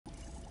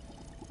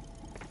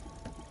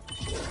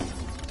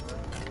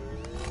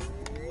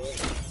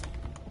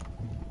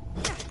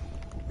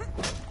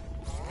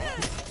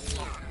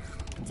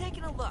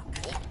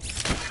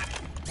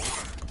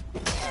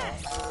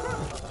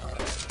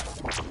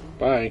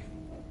Bye.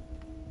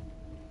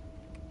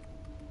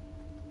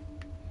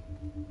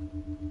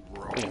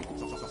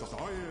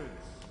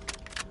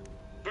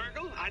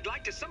 Burgle, I'd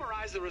like to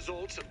summarize the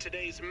results of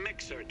today's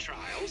mixer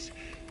trials.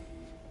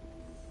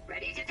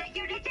 Ready to take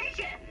your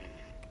dictation.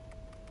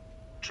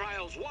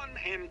 Trials 1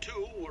 and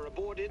 2 were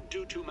aborted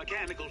due to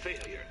mechanical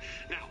failure.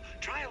 Now,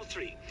 Trial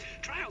 3.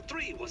 Trial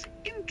 3 was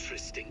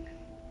interesting.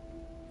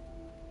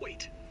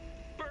 Wait,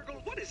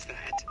 Burgle, what is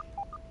that?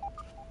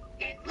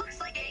 It looks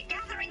like a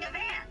gathering of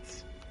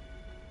ants.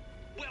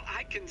 Well,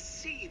 I can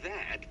see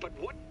that, but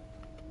what...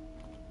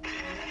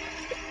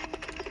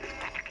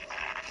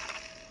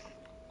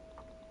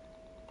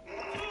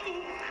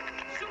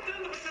 Shut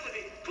down the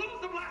facility!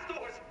 Close the blast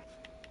doors!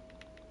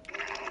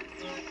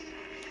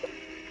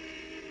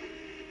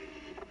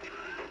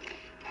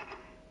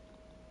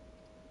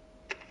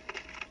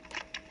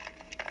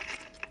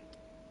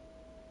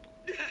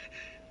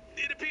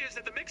 It appears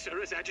that the mixer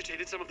has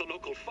agitated some of the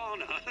local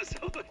fauna,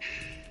 so...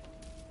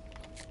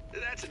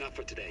 That's enough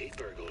for today,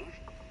 Burgle.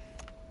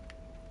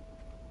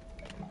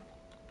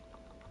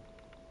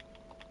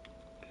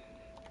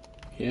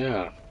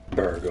 Yeah,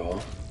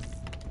 Burgle.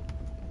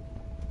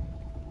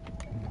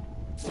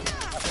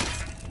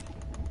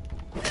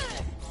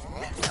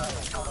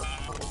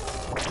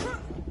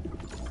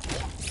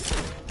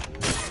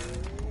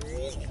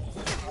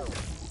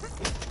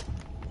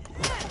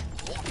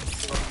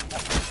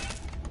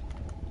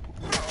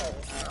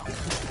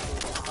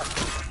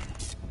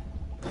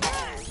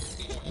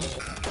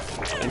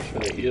 Thanks for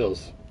the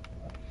heals.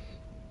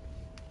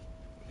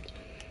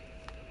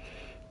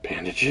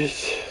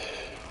 Bandages.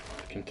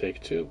 I can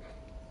take 2.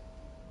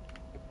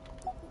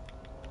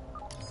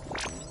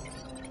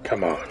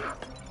 Come on.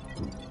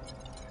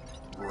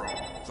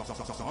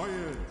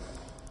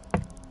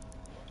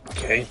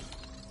 Okay.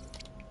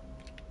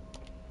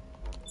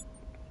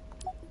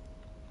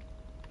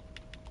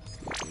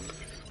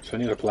 So I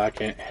need a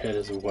black ant head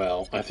as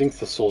well. I think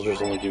the soldiers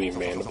only give me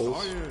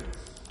mandibles.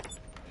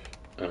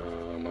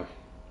 But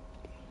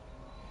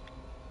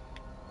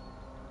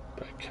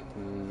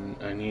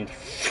I need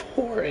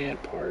 4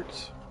 ant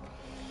parts.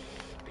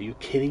 Are you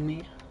kidding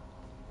me,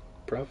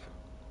 bruv?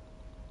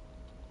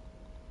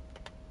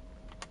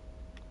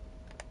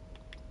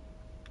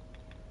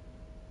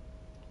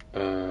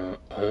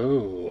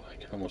 Oh, I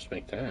can almost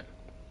make that.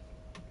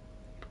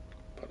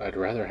 But I'd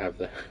rather have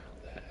that.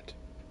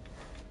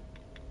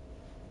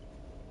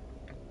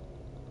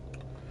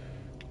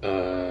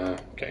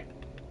 Okay.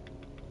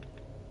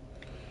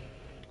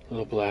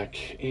 Little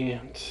black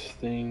ant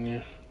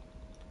thing.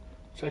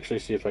 Let's actually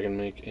see if I can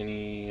make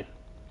any...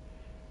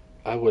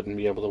 I wouldn't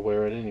be able to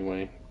wear it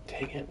anyway.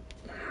 Dang it.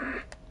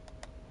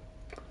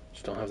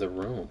 Just don't have the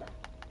room.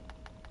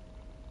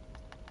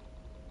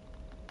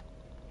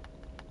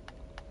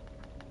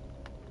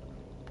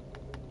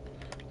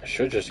 I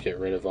should just get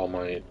rid of all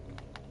my...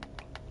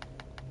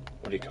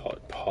 What do you call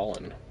it?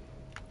 Pollen.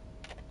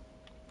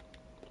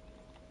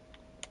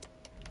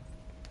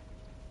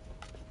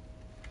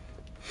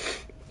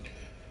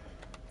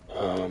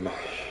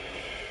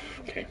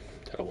 Okay,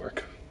 that'll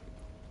work.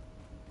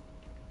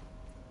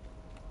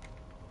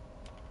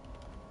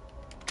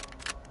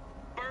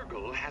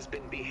 Burgle has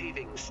been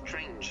behaving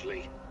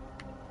strangely.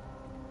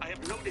 I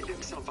have noted in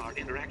some of our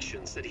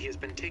interactions that he has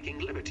been taking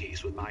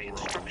liberties with my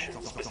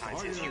instructions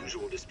besides his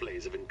usual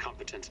displays of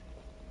incompetence.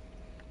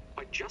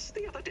 But just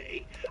the other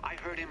day, I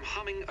heard him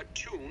humming a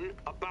tune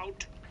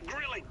about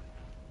grilling.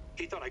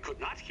 He thought I could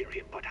not hear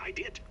him, but I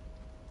did.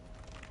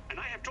 And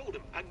I have told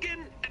him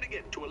again and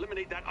again to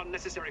eliminate that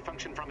unnecessary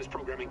function from his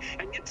programming,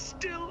 and yet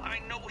still I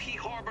know he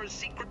harbors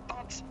secret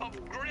thoughts of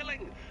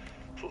grilling.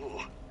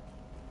 Oh.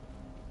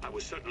 I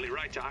was certainly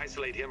right to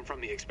isolate him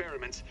from the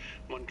experiments.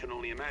 One can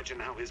only imagine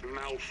how his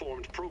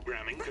malformed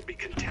programming could be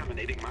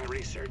contaminating my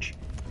research.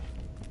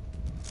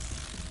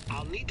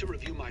 I'll need to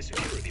review my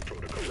security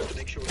protocols to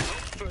make sure no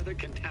further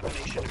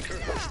contamination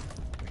occurs.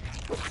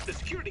 The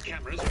security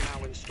cameras are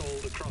now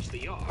installed across the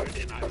yard,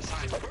 and I've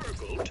assigned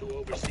Burgle to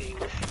overseeing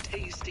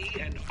Tasty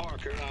and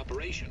Archer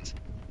operations.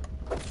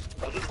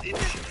 A little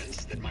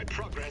insurance that my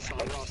progress on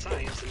raw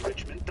science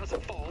enrichment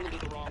doesn't fall into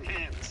the wrong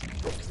hands.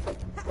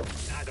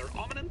 Neither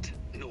Ominent,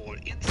 nor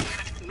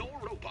insect, nor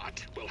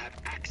robot will have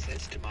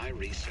access to my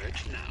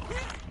research now.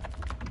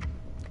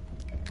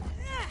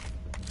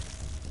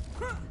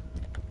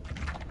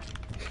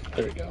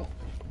 There we go.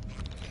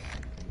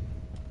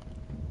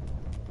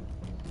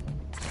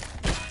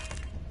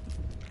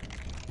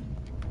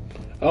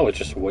 Oh, it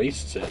just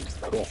wastes it.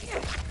 Cool.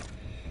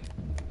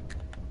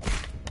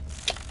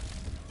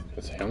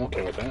 Let's see, I'm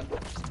okay with that.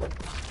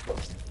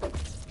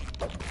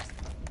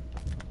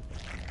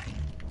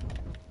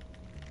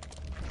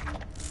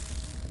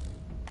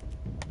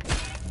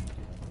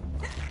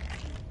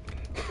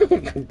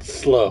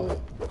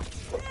 Slow.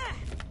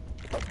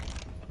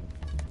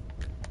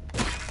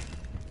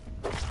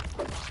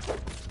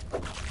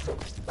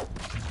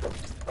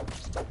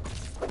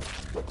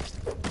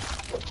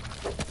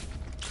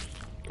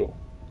 Cool.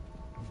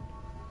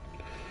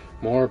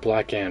 More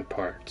black ant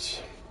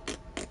parts.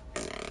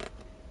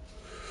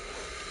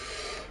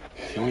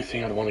 The only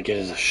thing I'd want to get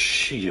is a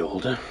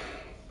shield. Which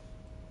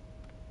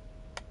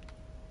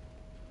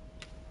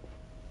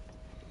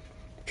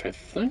I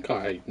think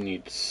I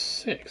need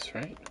 6,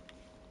 right?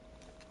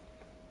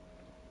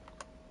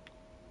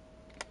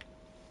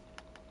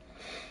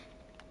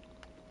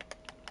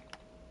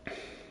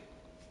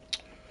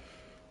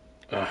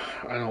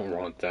 I don't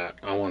want that.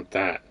 I want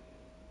that.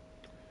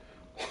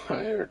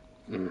 Why are...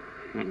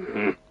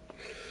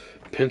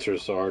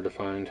 Pincers so hard to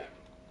find.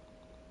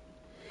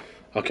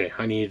 Okay,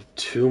 I need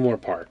 2 more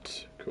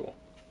parts. Cool.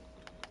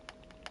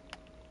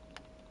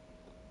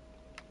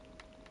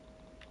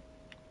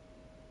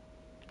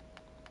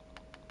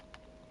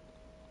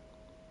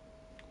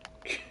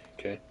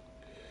 Okay.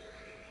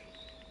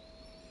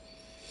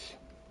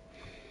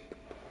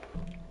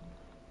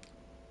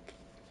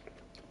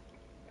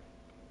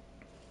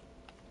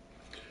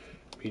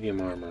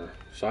 Medium armor.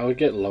 So I would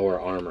get lower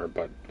armor,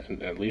 but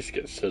at least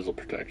get sizzle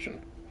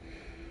protection.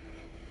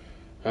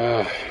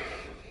 I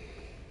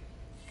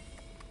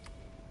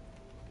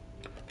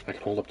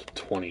can hold up to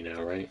 20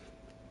 now, right?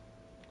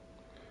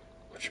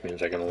 Which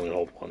means I can only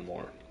hold 1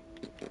 more.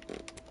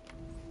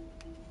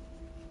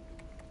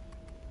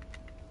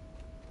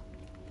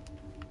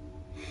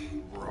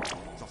 I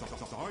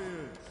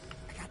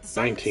got the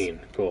 19.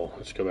 Cool.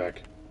 Let's go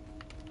back.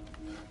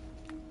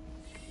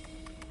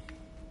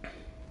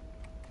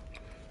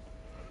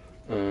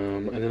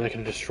 And then I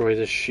can destroy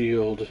this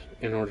shield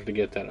in order to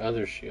get that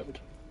other shield.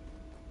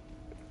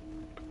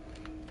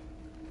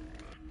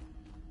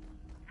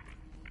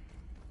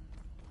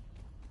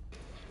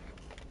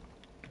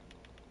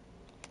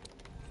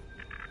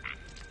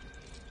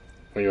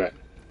 Where you at?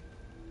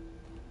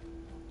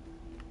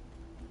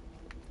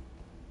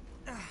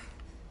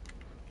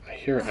 I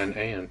hear an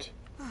ant.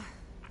 I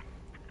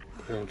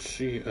don't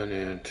see an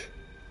ant.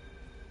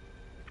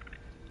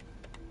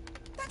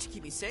 That should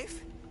keep me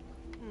safe.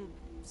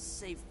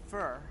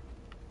 Safer.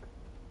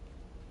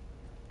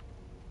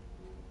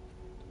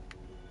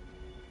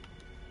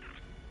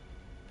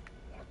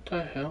 What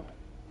the hell?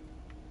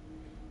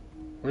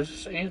 Where's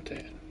this ant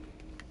at?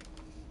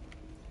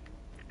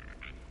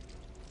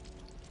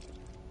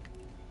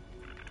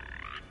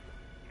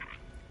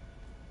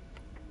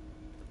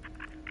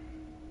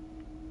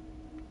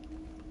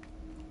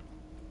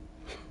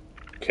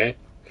 Okay.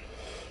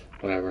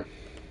 Whatever.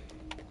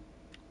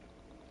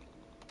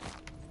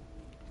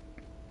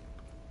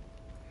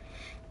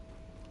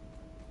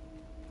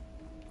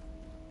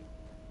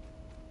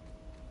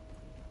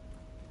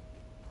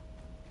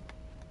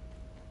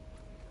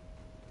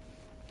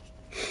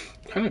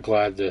 Kind of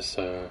glad this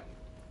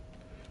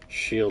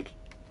shield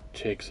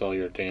takes all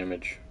your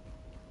damage.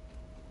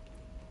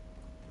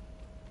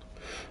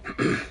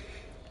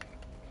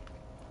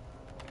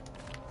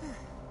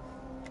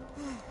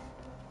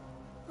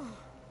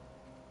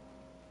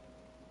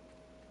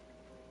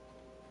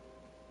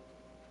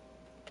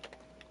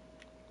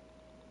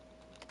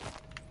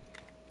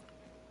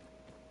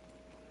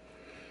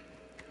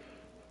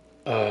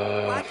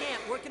 Black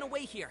ant working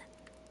away here.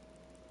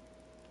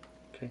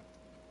 Okay.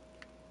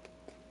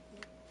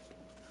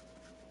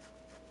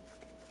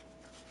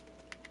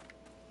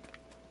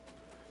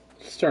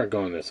 Let's start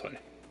going this way.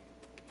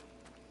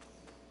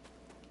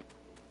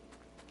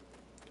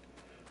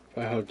 If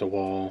I hug the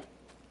wall,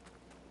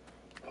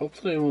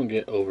 hopefully I won't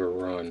get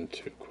overrun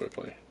too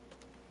quickly.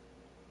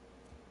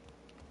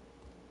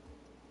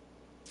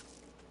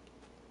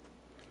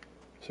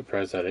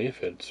 Surprised that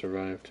aphid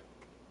survived.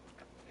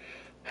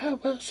 I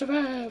will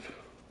survive.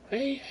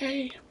 Hey,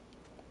 hey.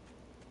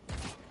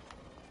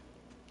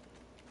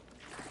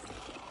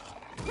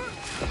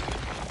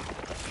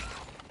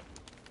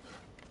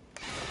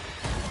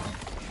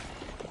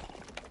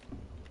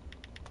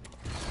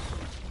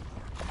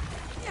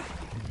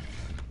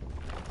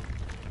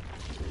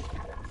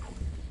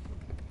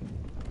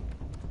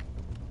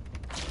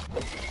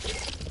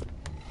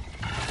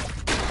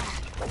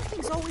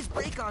 Things always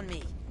break on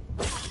me.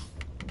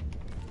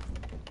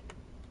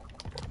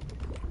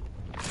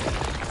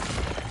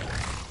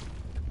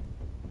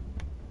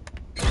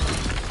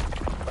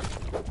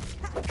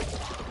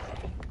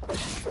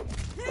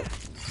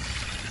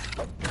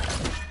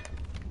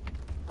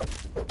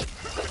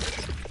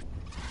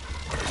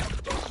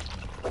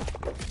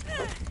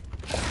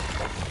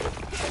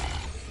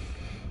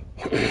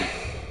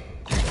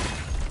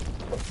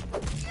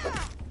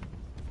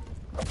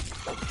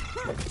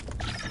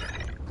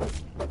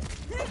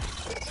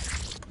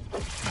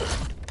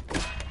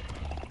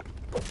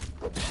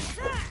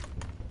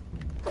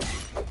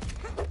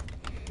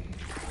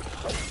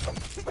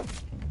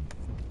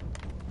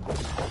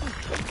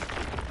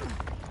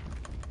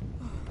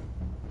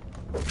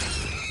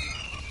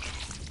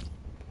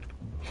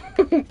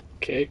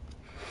 Okay.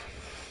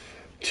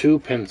 2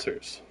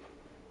 pincers.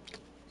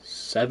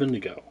 7 to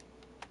go.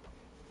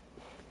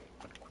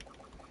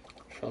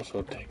 Should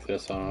also take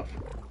this off.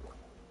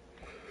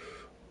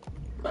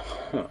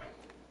 Huh.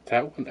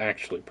 That would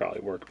actually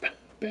probably work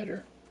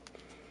better.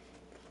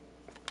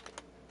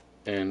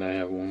 And I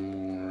have 1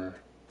 more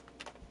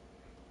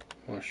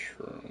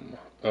mushroom.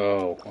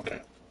 Oh,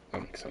 okay.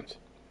 That makes sense.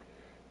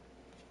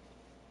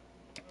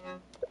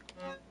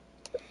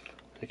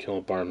 I kill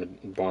a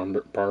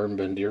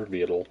Barbendeer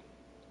beetle.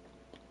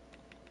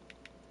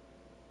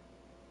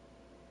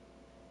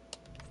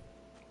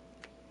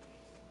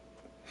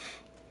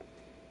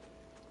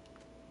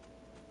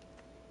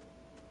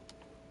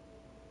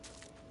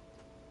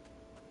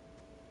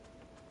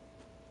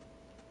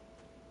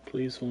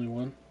 Please, only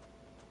one.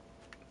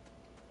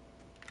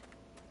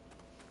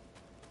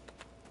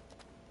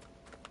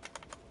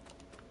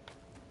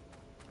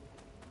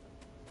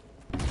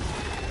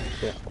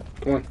 Yeah,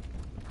 come on.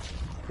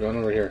 Going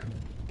over here.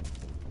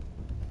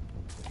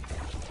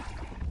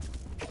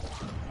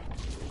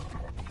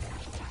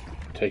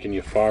 Taking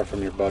you far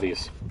from your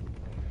buddies.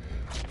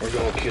 We're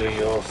gonna kill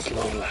you all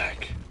slow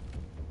like.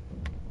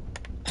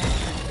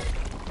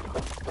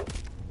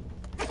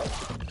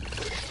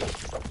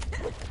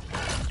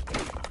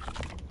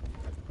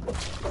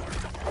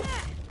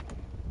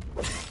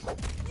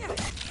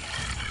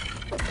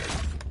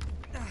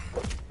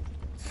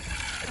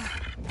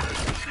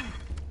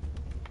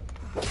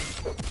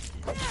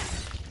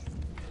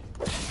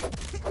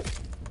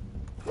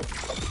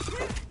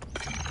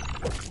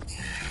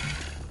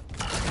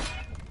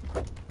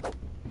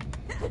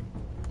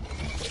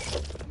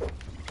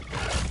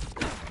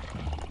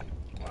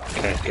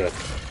 Okay, good.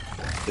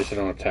 At least I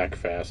don't attack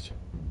fast.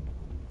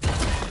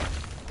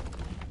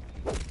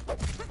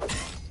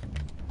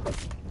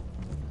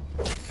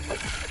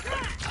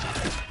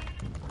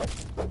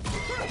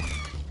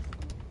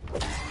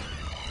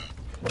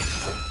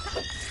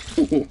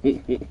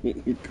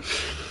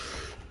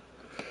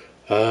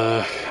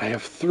 I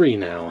have 3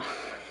 now.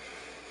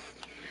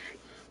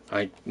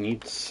 I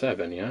need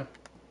 7, yeah?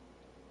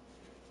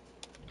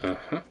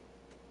 Uh-huh.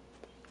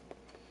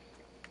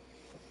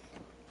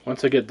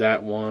 Once I get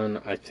that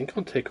one, I think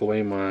I'll take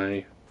away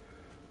my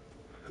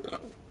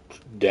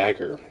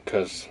dagger,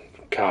 because,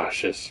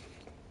 gosh,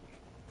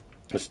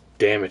 this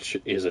damage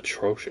is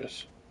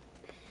atrocious.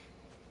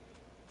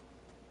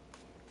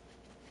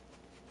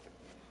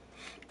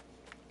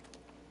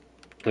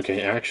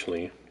 Okay,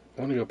 actually,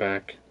 I want to go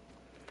back,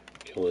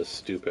 kill this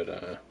stupid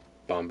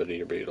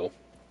bombardier beetle.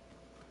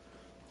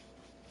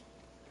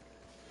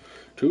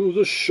 To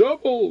the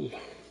shovel!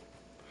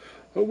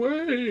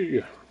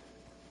 Away!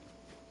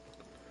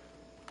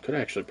 Could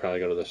actually probably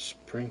go to the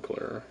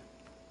sprinkler.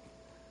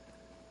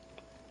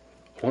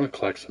 I want to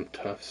collect some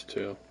tufts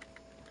too.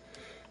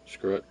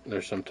 Screw it,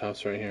 there's some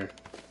tufts right here.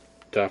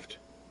 Tuft.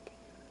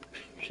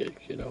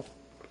 You know.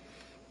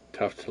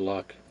 Tuft to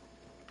luck.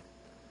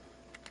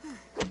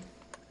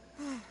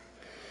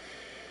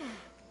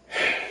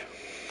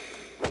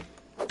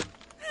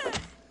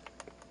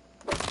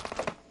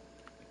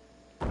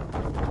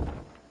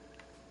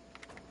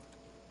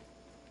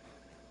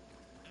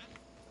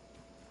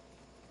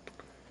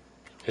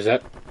 Is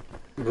that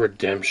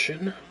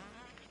redemption?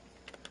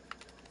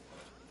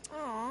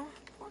 Aw,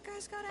 poor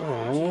guy's got Aw.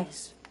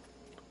 allergies.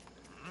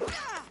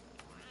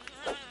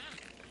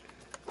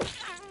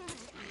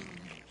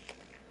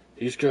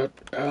 He's got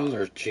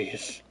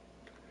allergies.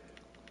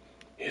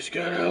 He's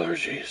got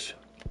allergies.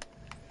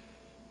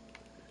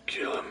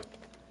 Kill him.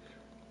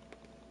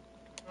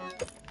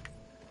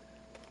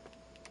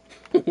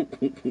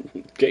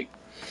 Okay,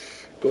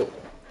 go.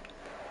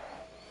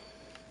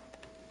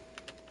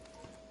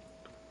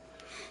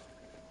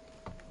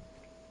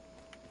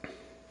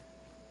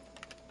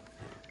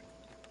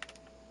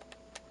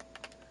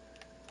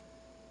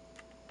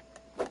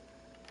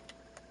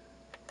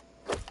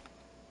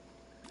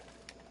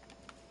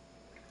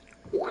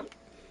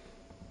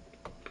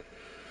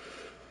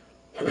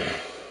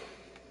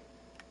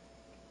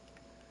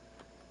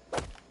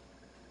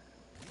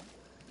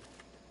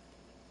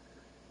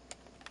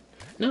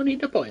 No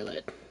need to boil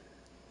it.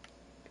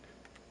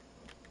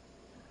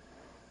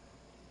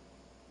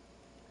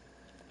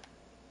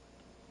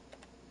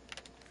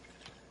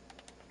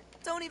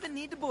 Don't even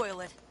need to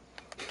boil it.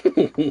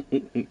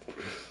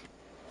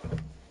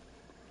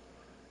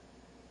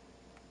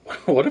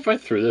 What if I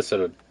threw this at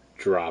a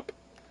drop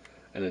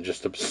and it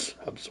just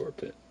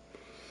absorbed it?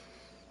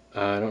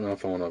 I don't know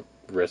if I want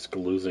to risk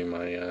losing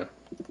my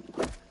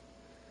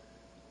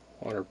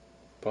water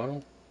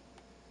bottle.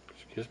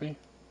 Excuse me?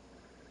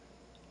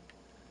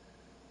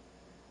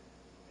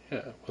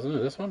 Yeah, wasn't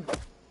it this one?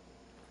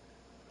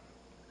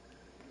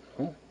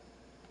 Oh.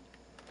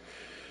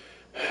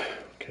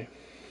 Okay.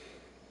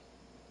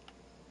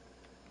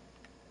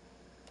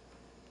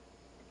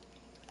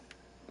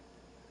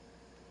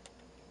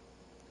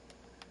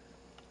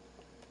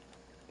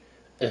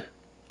 Eh,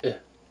 eh,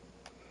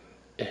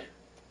 eh,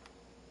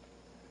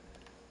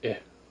 eh.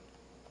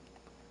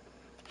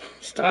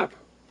 Stop!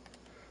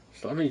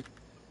 Let me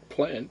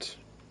plant.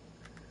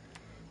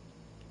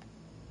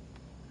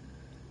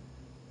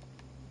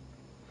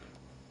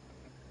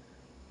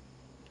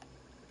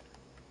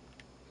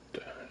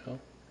 The hell?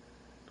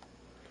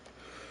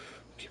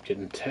 Keep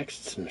getting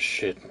texts and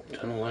shit.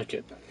 I don't like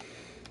it. There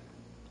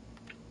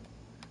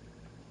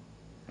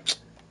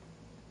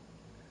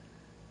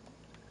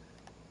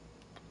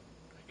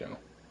you go.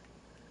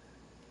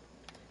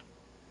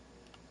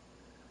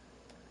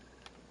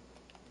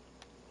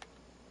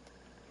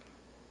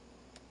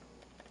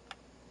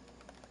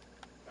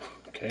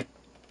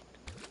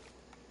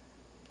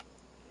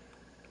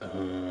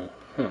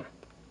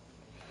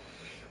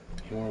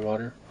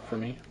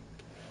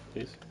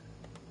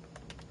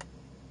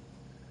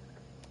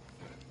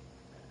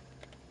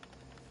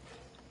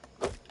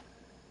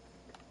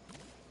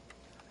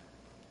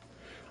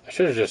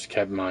 should have just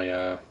kept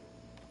my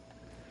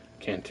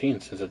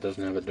canteen since it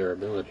doesn't have a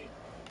durability.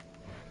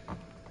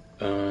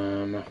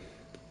 There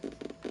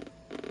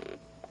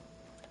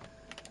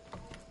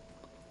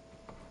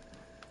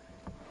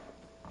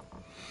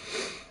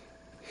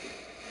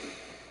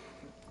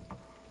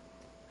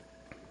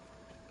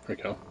we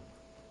go.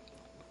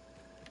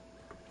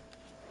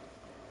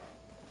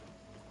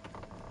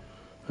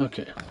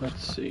 Okay,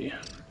 let's see.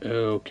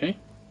 Okay.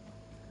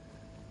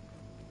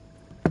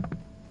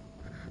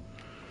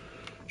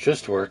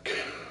 Just work.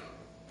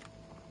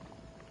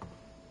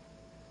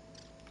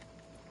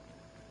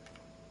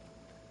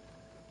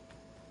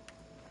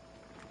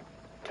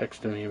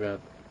 Texting me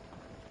about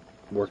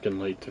working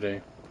late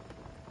today.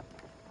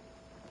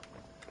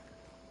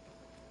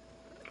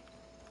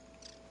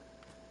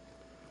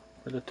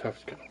 Where'd the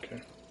tufts go?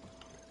 Okay.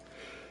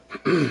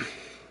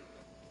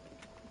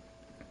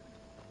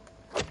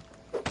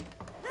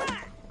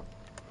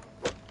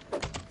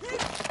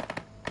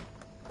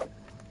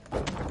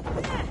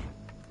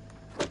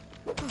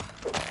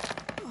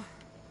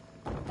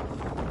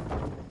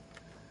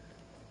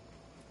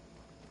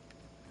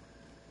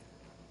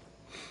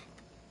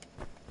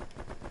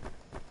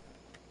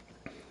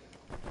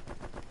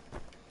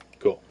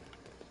 Cool.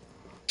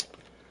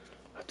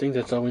 I think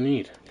that's all we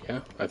need.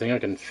 Yeah, I think I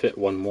can fit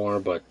one more,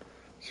 but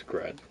screw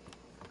it.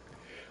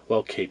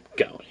 We'll keep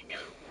going.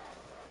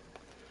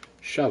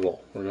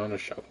 Shovel. We're going to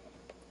shovel.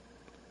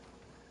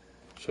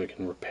 So we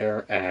can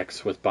repair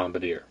axe with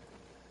bombardier.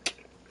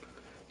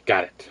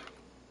 Got it.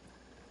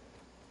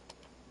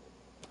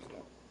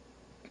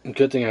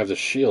 Good thing I have the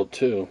shield,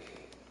 too.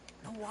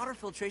 No water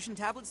filtration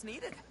tablets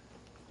needed.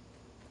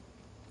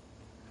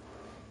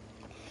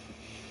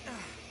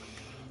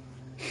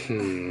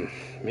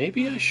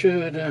 Maybe I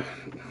should...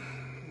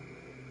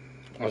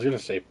 I was going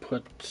to say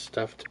put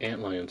stuffed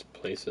antlions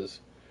places.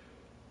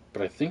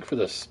 But I think for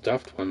the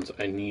stuffed ones,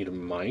 I need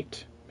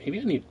might. Maybe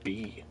I need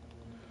B.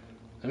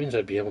 That means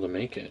I'd be able to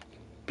make it.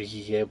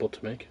 Be able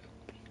to make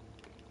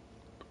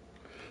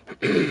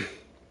it.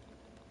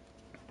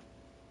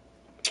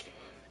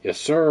 Yes,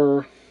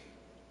 sir.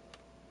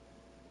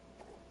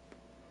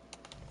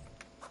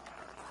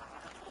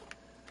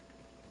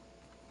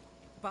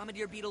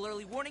 Bombardier Beetle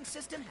early warning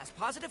system has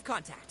positive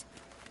contact.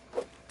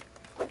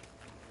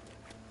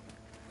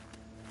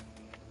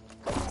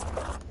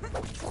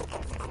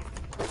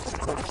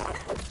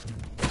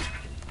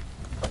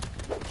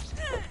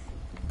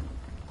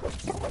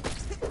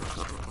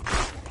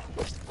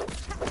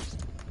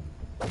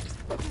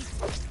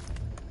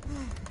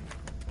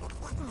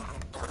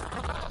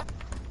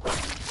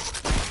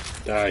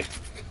 Die.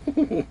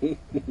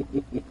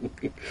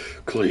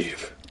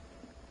 Cleave.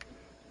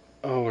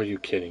 Oh, are you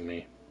kidding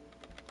me?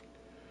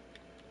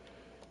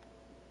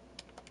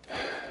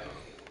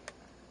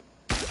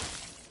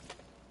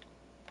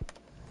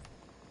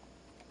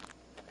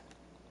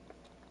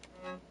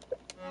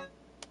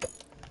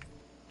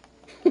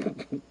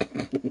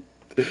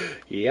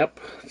 Yep,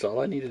 that's all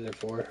I needed it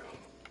for.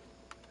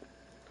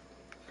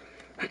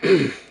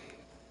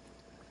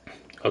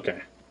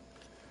 Okay.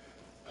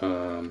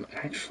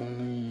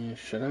 Actually,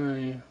 should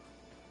I?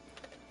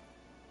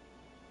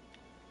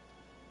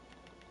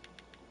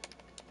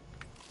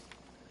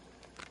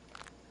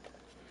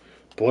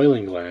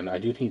 Boiling gland, I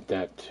do need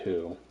that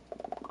too.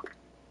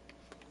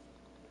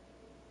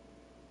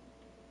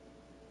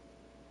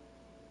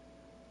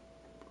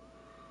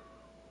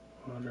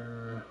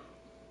 Water.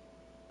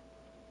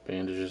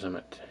 Bandages, I'm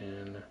at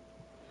 10.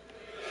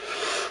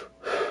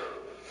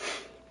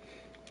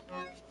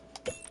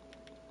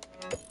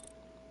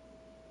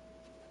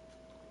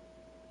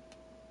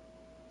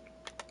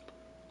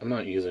 I'm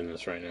not using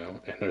this right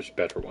now, and there's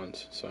better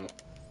ones, so I'll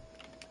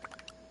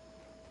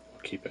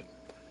keep it.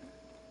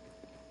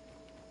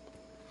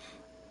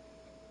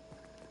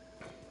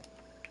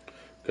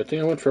 Good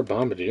thing I went for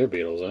bombardier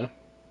beetles, huh?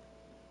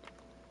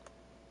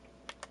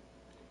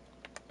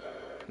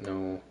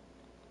 No.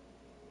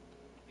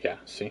 Yeah,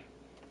 see?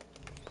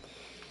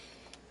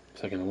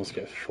 So I can almost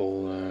get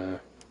full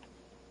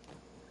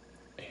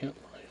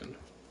antlion.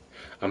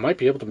 I might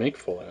be able to make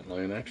full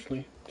antlion,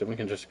 actually. Then we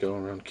can just go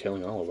around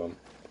killing all of them.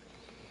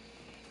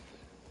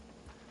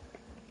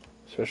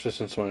 Especially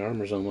since my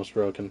armor's almost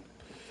broken.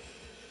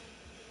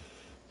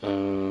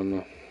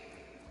 Oh,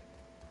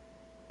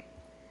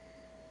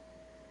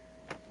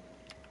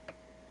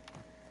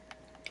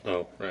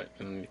 right.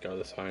 I don't need to go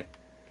this high.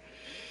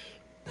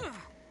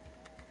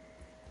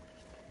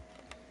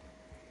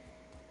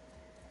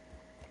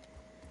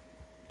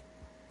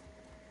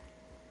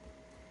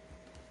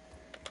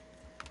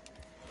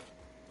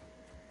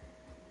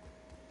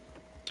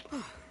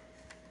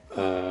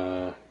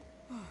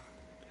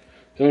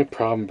 The only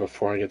problem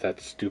before I get that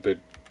stupid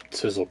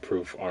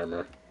sizzle-proof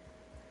armor,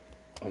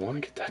 I want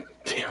to get that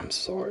damn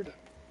sword.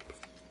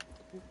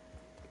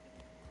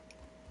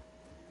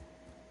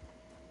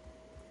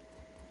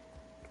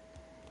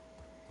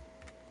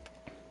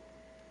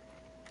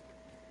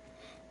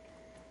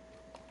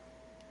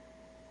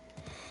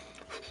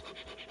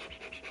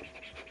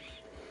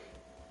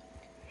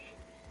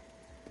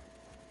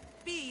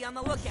 Be Be on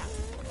the lookout.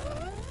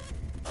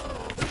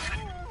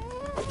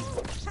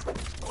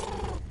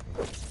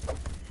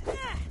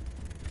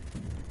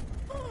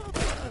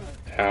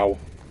 Ow.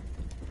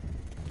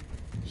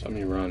 So let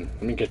me run.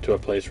 Let me get to a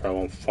place where I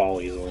won't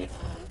fall easily.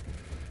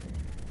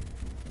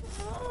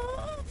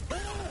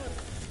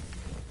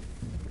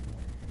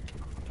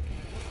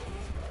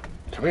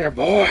 Come here,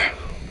 boy.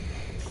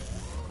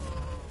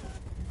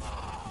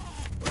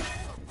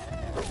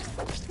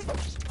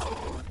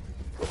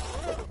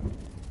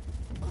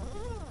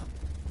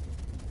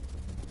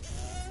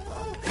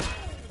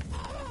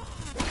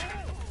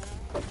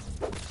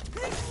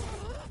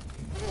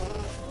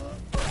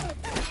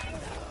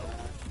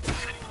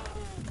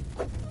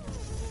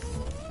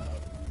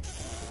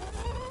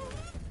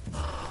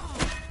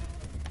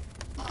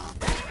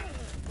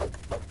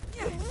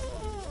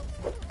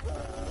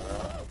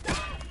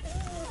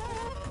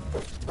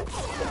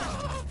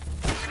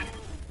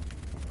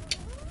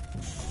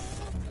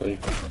 Really?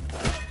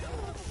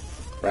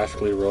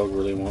 Rascally Rogue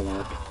really won't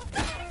work.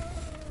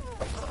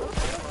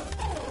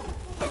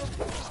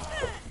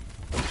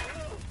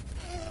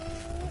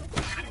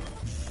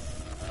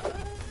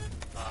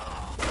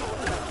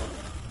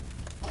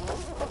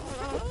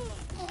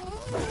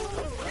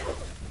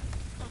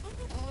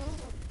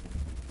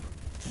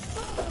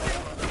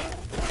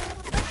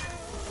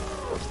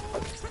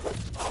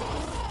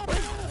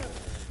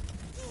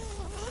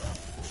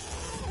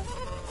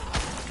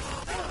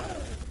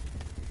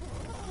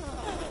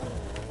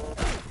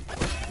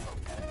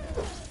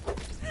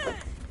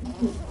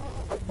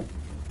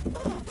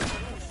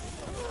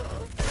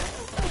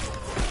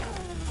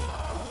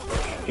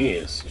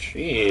 Jeez,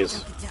 jeez.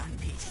 Dump it down,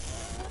 Pete.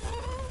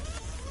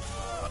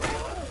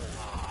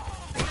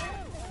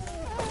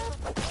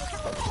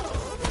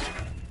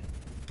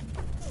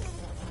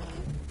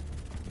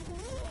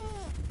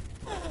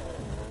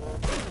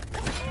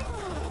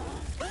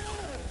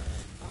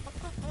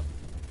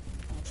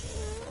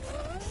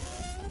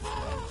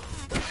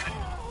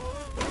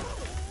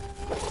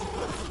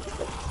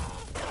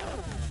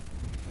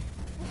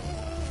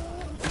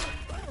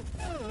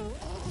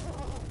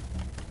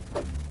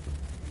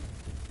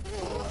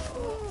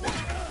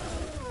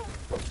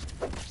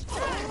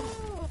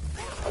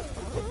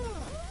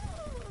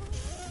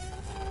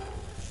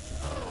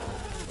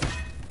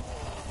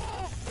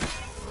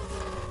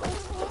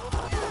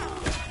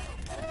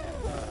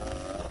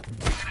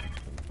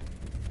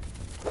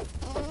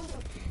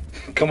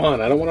 Come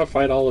on, I don't want to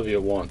fight all of you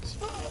at once.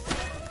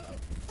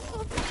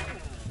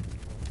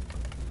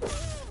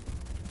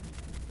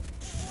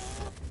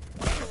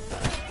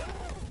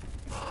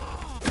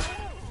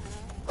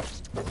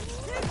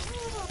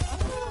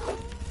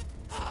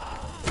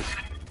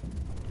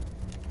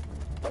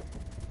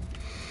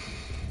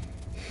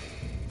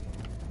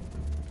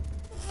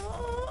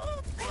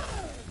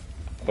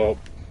 Oh,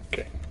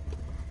 okay.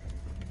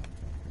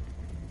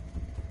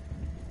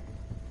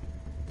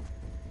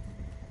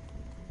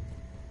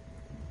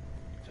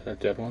 Is that a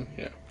dead one?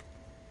 Yeah.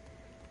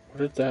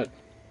 What is that?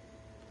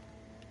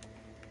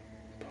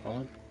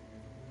 Pollen?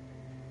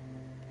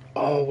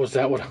 Oh, was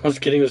that what I was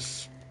getting?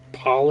 Was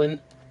pollen?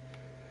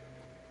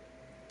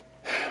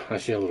 I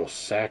see a little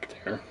sack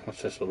there.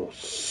 What's this little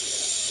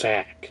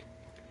sack?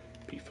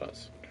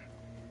 Bee-fuzz. Okay.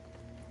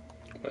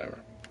 Whatever.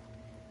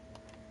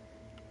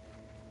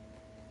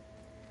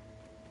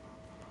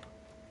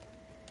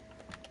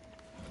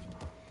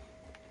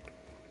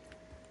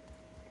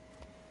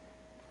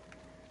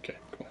 Okay,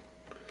 cool.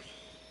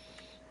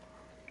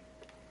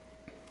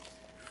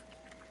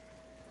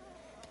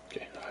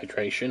 Okay,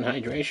 hydration,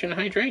 hydration,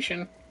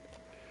 hydration.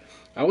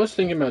 I was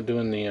thinking about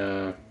doing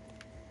the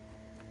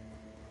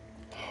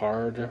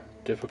hard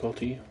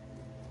difficulty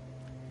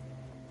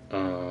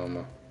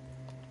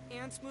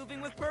Ants moving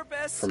with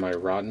purpose. for my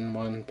rotten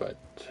one, but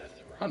the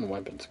rotten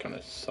weapons kind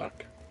of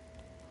suck.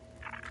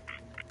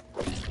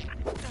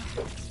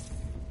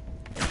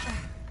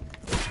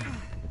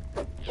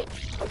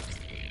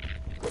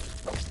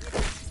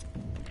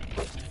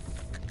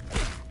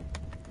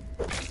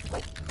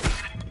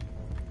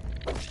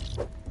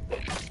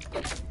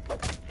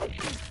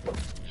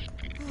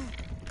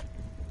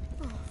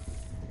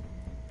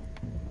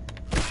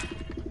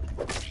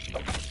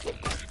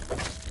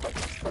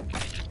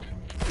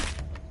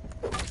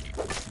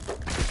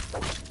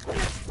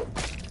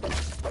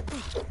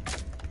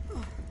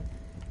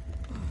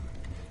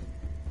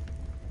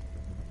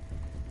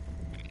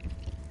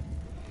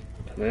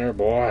 Come here,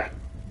 boy.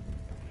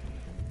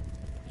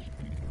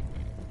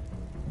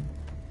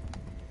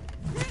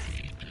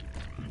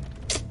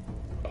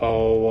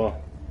 Oh,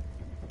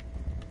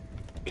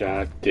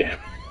 god damn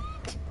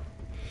it.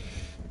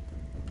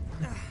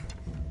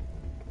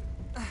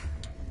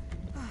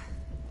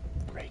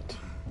 Great.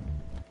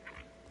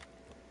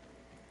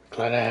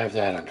 Glad I have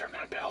that under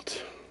my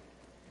belt.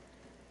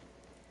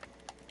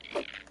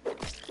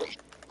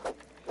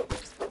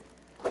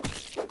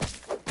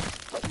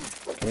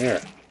 Come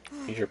here.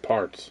 These are your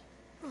parts.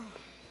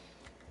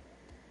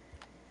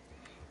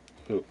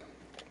 Ooh.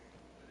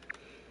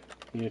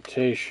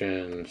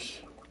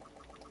 Mutations.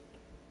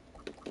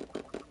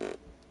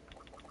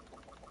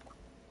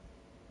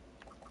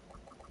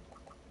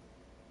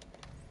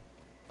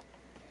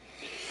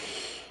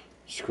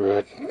 screw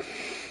it.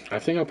 I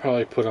think I'll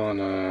probably put on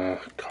a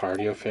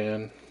cardio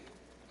fan.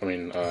 I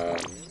mean,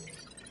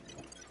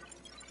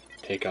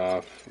 take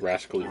off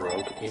Rascally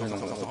Rogue, even though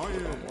it'll be a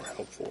little more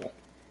helpful.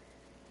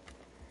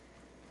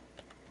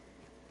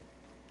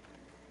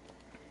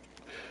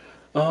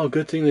 Oh,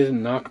 good thing they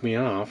didn't knock me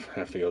off. I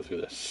have to go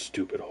through this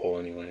stupid hole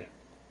anyway.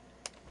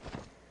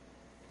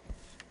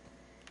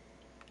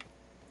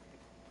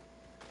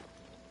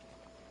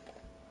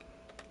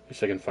 At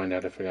least I can find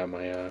out if I got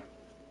my, let's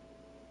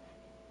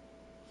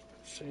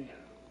see,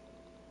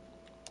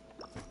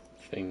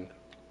 thing.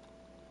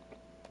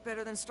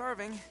 Better than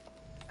starving,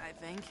 I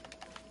think.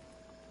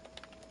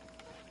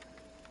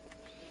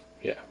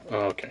 Yeah,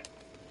 oh, okay.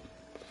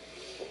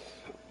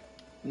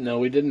 No,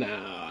 we did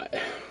not.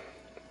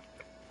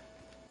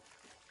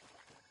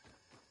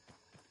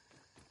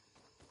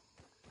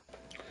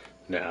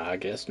 No, I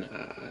guess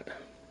not.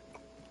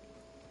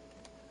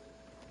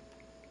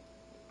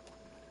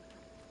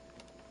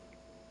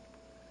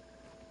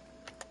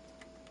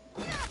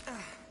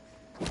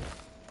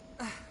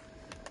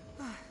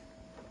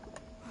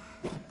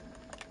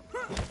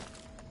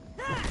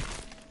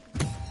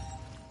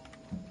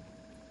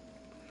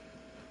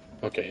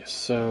 Okay,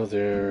 so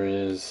there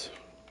is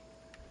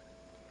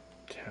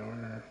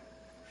tower,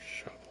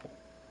 shovel.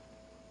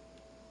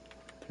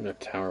 I think the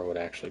tower would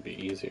actually be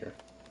easier.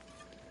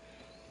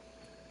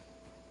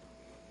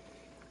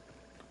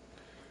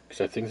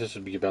 Because I think this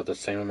would be about the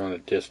same amount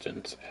of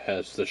distance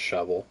as the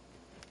shovel.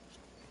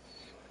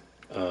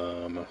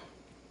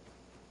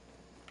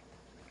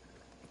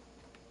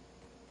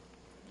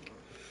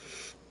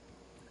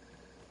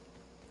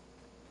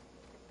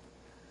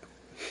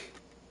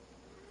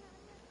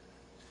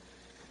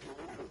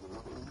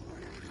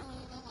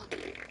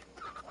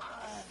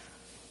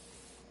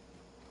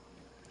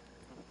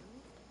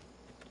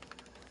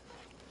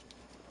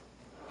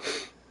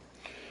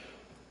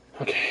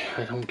 Okay,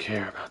 I don't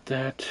care about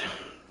that.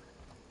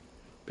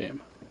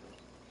 Bam.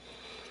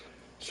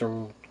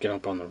 So, get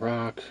up on the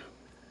rock,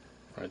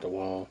 ride the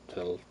wall,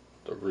 to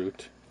the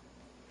route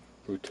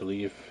to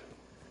leave.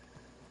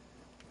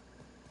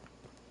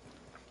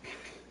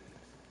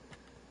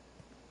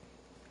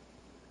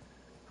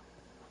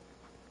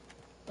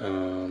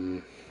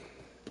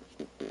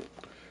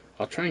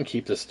 I'll try and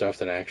keep the stuff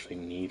that I actually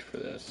need for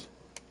this.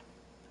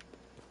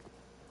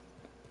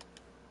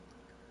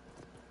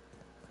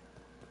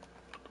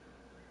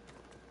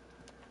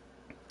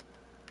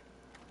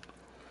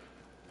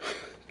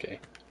 Okay,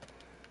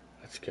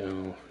 let's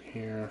go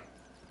here.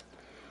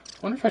 I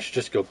wonder if I should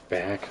just go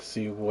back,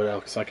 see what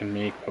else I can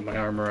make, put my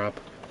armor up.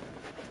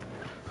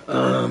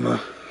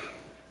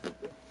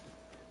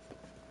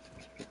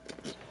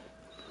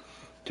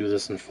 Do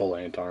this in full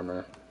ant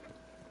armor.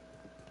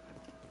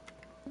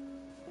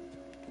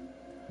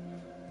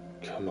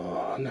 Come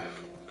on.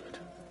 Good.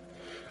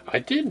 I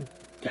did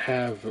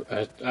have...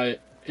 I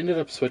ended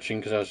up switching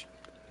because I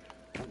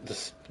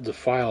was... the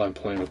file I'm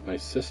playing with my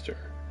sister.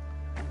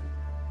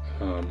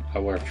 I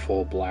wear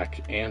full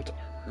black ant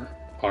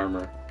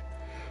armor.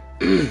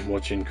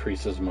 Which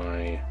increases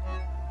my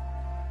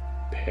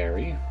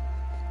parry.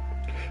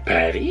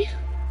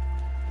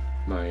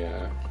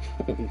 My,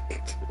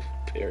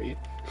 parry.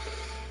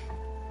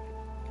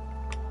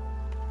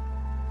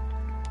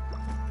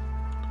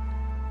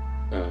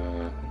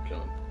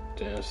 Got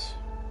this.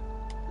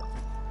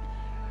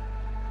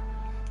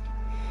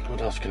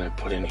 What else can I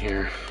put in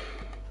here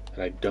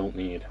that I don't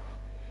need?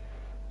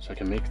 So I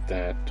can make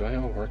that. Do I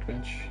have a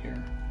workbench here?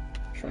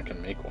 I'm sure I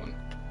can make one.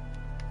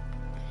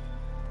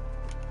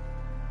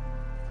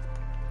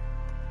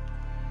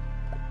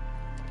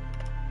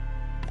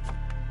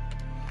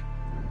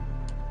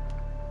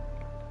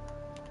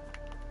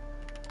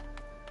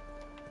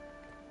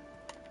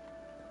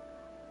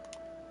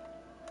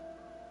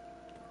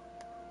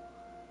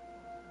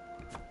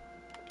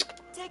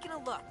 Taking a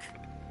look.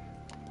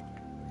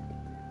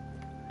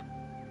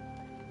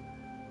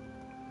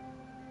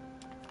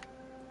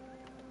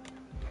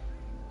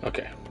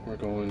 Okay, we're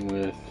going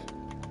with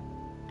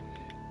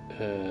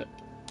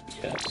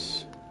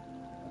yes.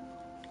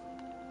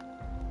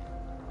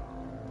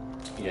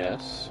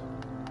 Yes.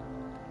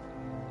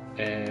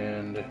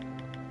 And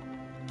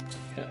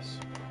yes.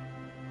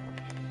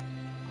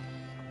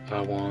 I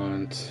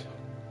want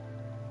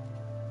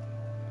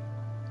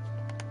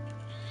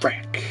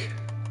frack.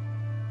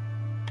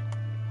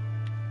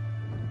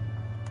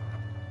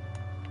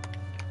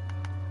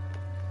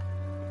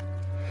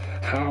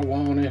 I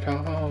want it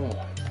all.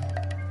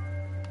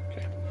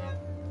 Okay.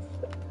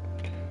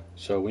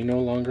 So we no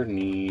longer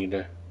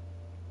need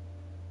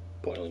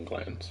boiling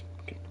glands,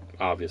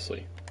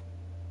 obviously.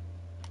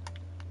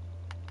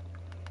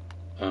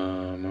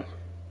 I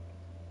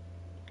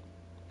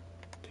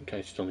think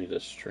I still need a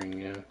string,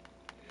 yeah.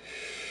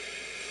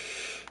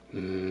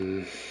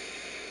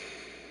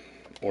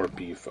 Or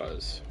bee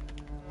fuzz.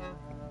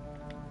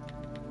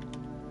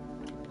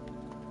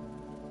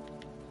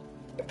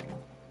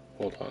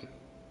 Hold on.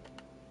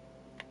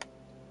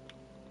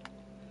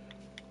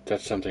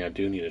 That's something I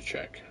do need to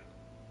check.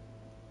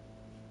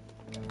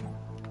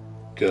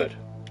 Good.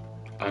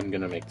 I'm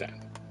gonna make that.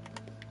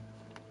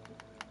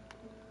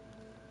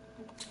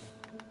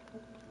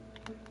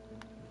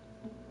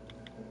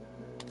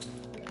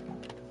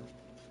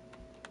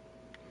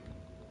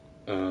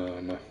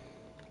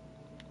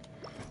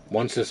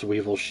 Once this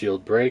Weevil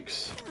shield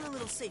breaks, A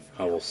little safer.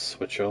 I will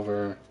switch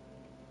over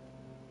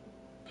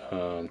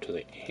to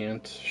the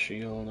Ant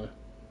shield.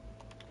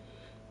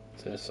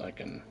 This I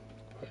can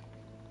put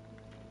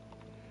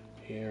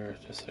here.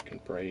 This I can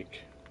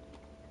break.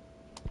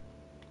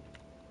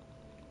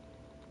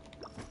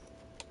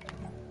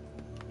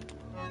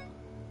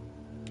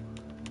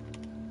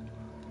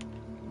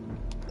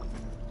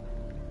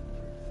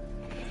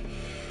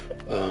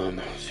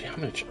 See how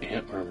much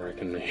ant armor I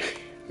can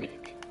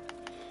make.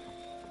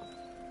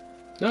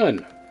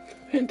 None.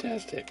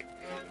 Fantastic.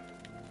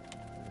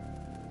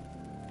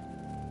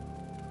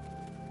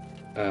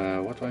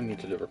 What do I need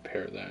to do to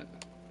repair that?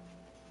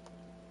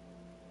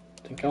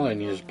 I think all I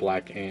need is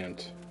black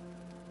ant.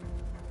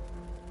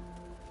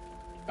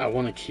 I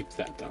want to keep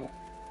that though.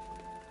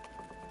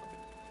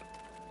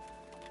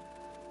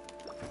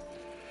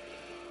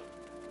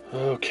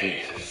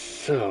 Okay,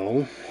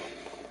 so...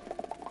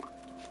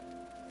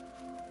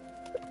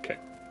 Okay,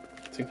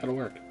 I think that'll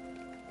work.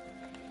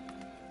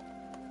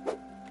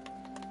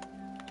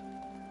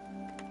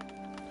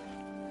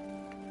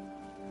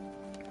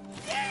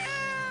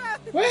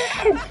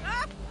 Wow!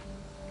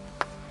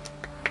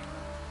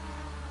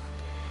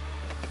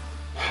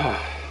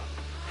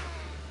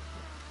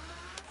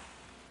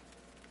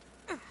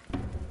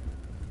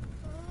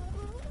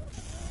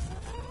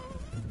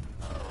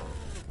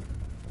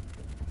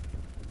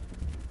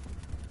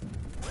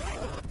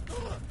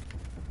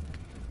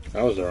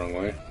 That was the wrong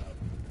way.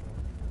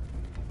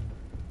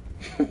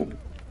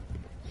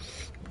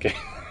 Okay.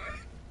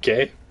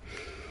 Okay.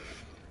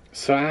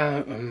 So,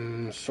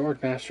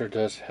 Swordmaster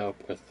does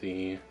help with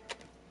the...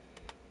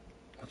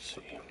 Let's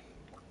see.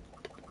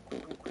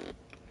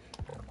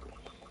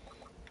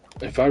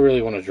 If I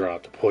really want to draw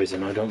out the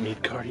poison, I don't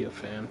need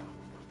Cardiofan.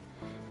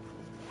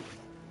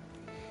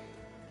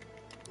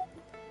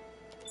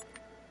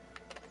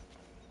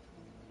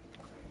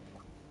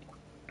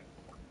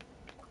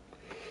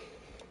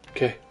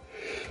 Okay.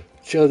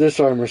 See how this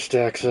armor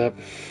stacks up.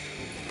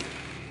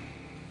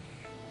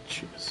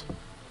 Jeez.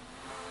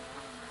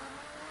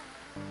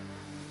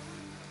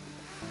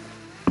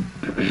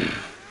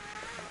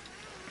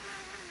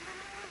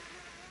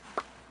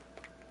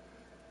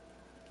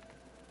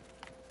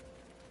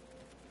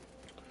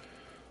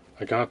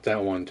 I got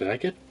that one. Did I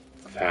get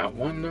that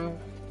one though?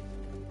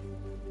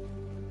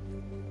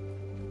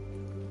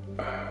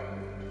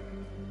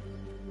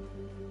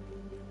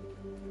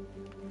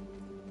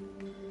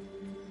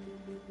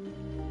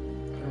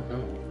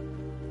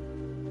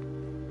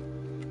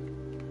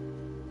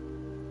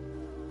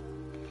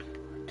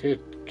 Did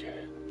get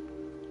it.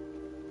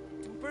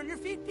 Don't burn your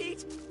feet,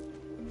 Pete.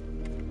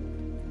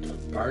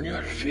 Don't burn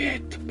your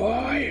feet,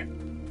 boy.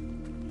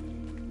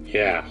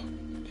 Yeah.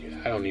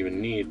 I don't even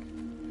need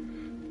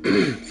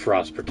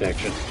frost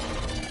protection.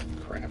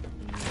 Crap.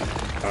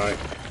 Alright.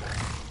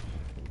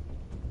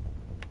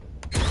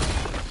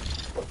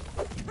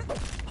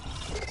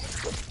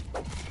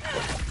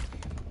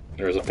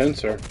 There's a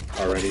pincer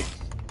already.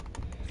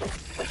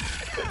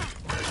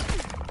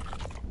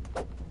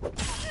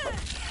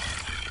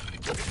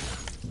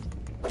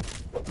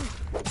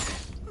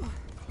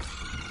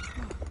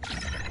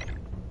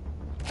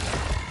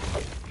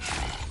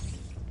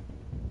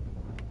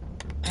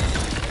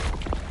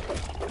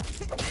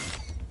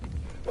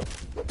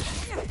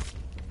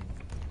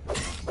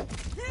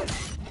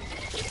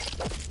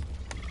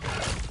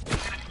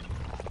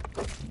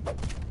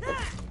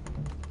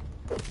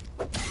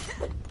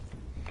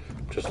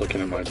 Just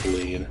looking at my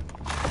bleed.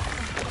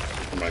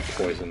 Or my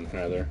poison,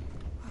 rather.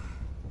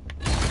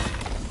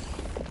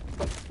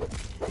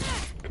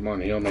 Come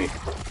on, heal me.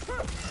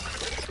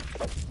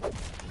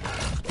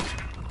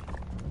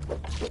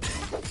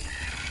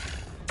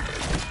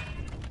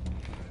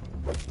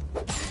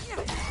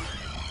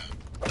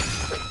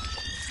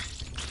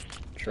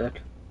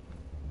 Jerk.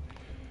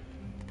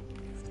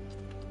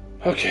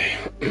 Okay.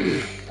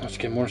 Let's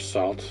get more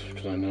salt,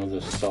 because I know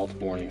the salt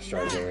morning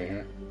started over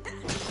here.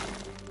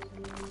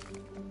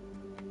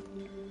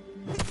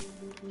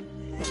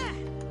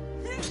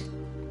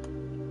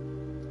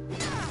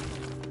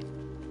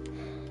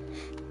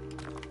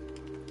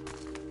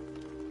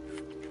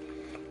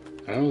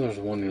 I know there's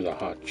one near the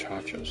hot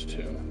chachos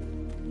too.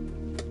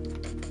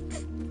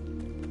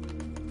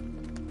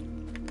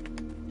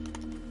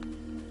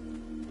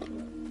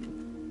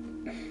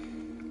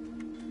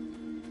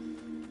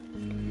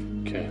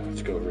 Okay,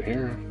 let's go over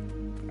here.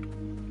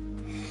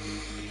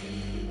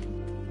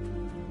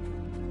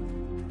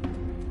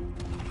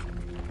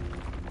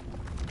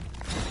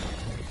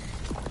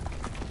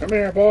 Come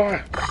here,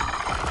 boy!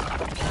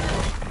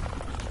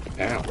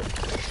 Ow.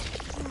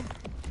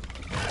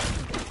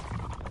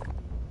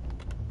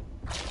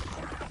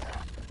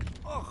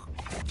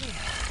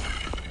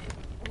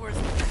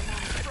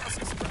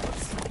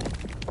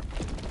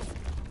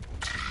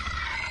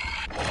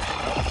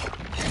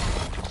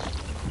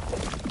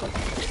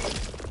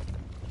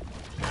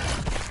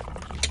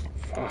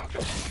 Fuck.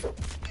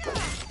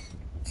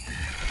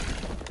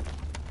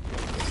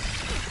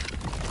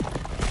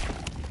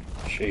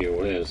 Gee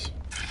whiz.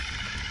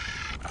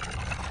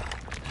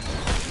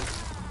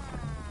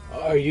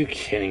 Are you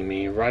kidding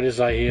me? Right as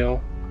I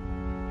heal?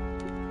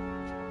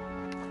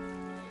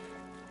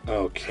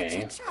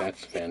 Okay,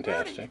 that's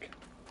fantastic.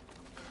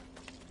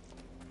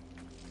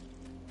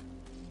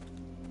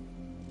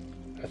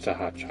 That's a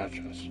hot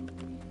chachas.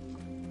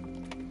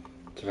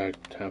 Did I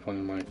have one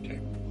in my deck?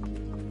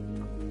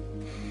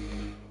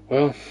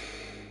 Well,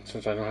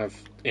 since I don't have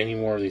any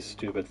more of these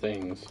stupid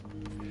things.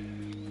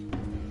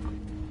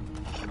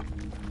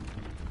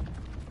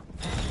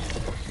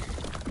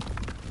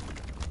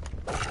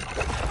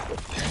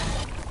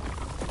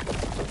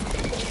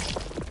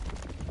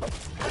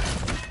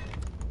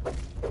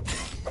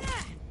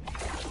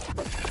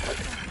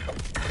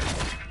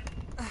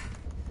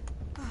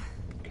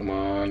 Come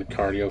on,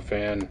 cardio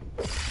fan.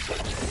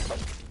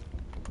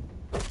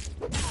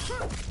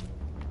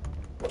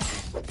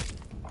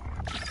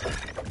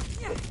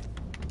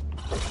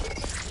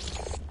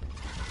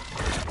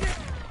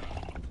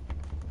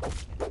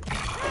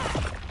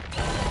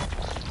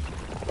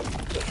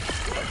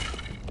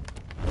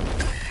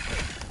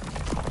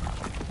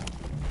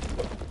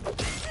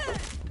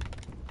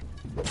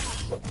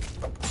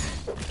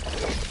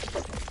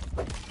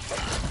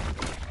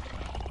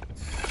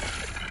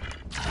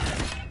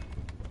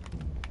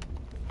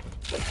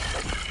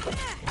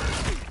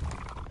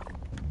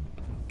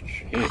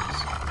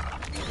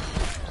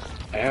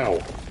 Ow.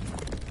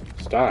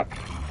 Stop.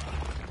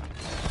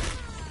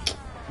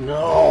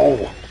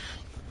 No!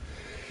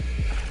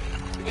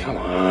 Come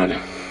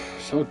on.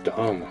 So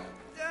dumb.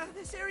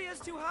 This area is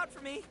too hot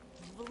for me.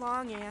 Move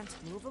along, Ant.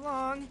 Move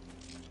along.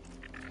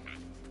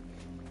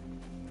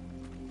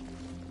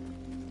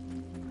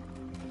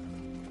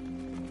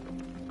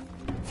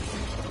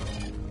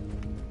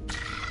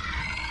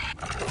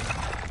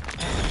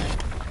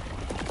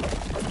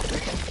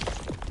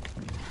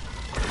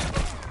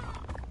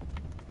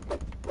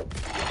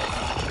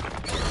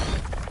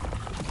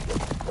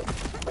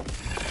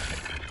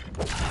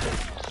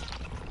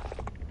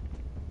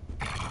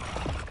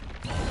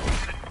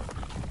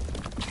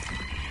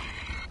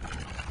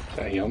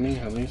 Does that heal me,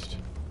 at least?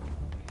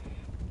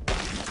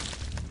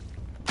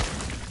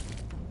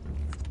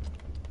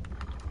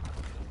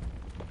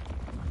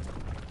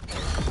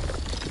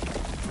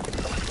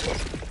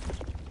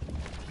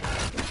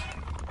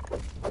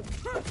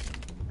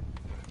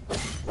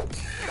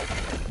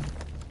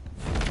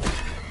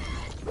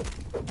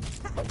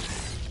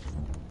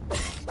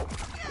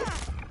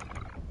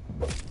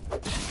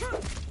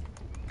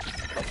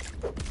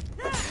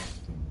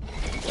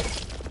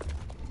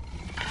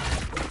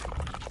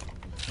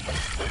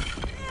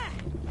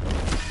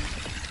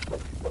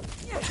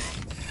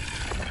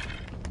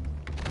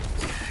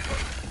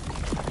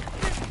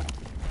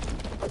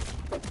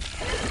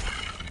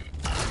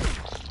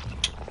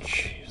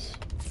 Jeez.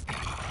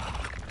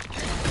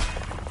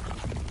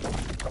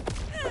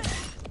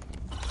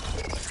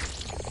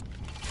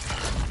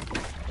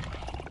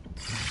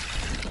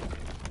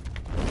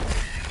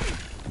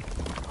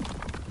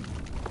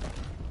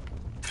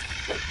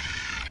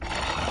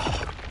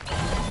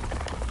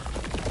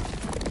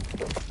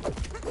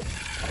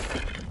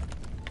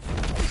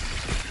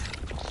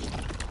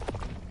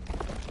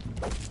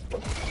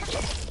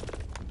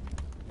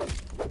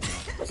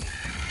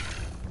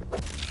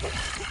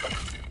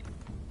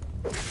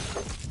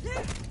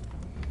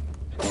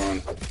 Come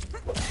on.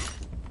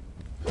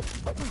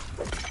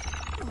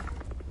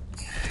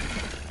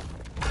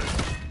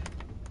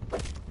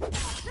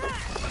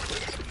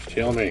 Just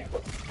heal me.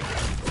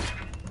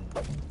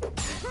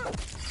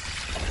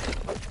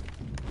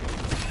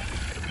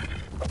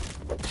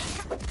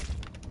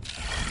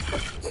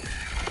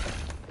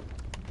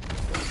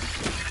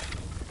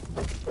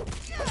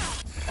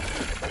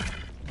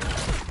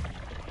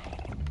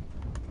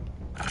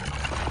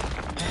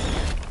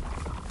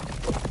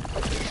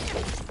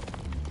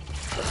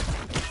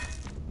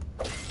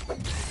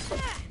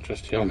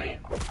 Just heal me.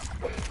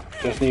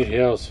 Just need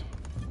heals.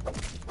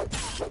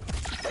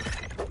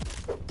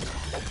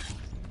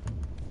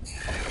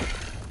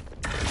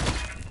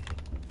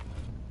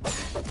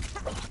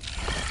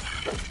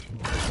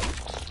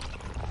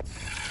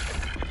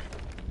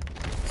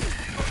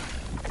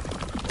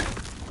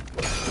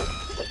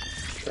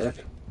 Jerk.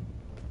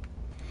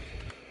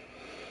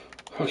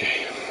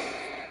 Okay.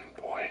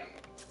 Boy.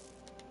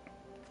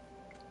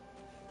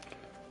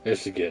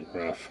 This is getting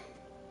rough.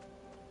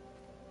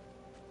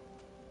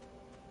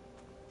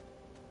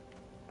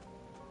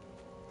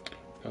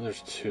 Now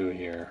there's two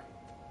here.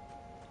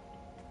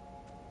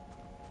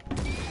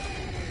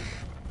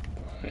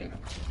 Fine.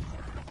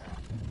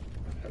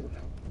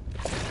 Whatever.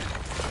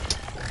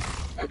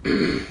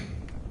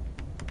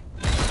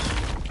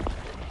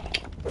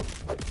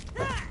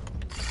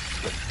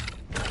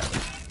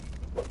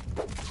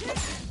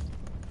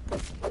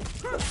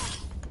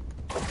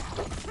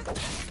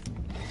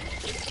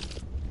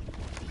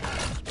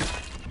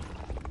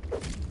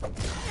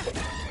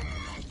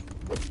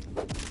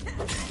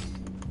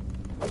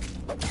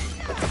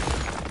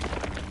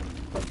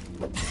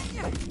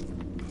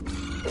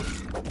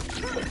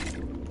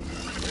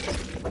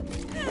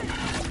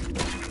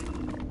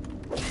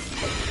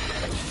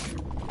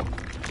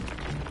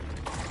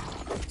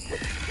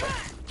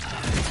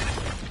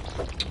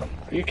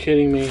 Are you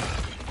kidding me?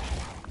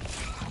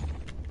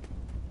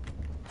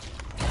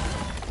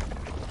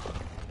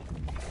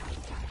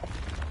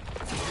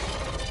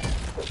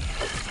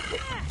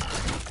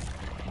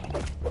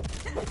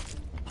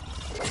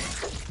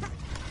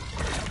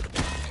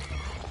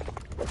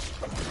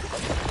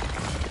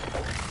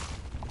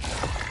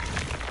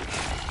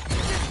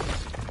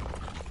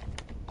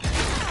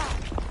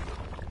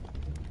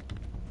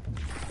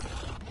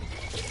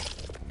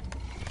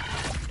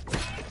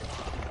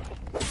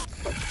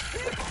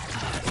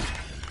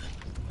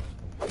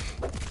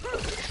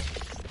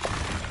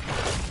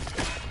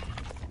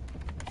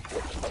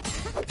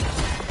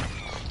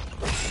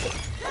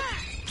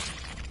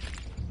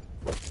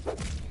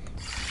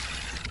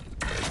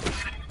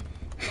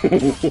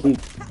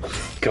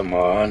 Come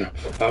on,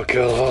 I'll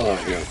kill all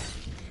of you.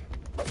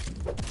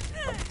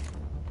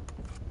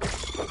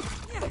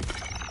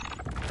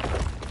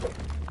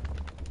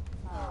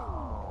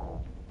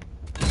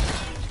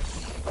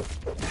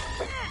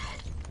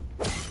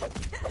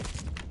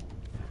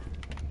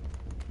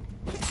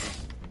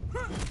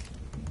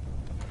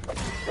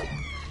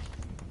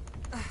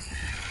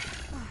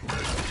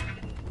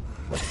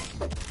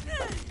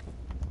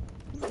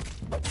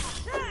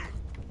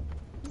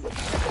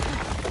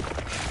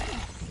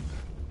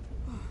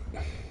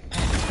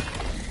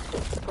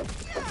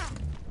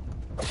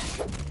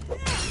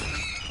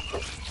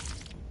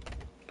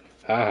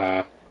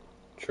 Haha,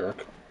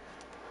 jerk.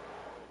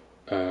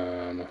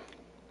 I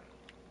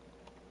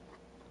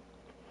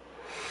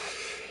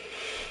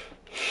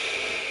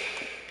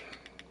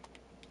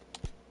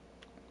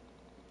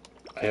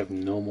have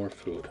no more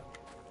food.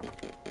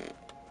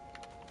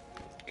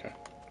 Okay.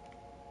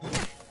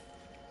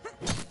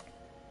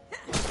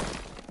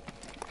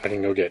 I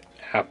can go get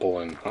apple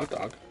and hot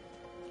dog,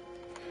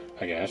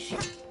 I guess.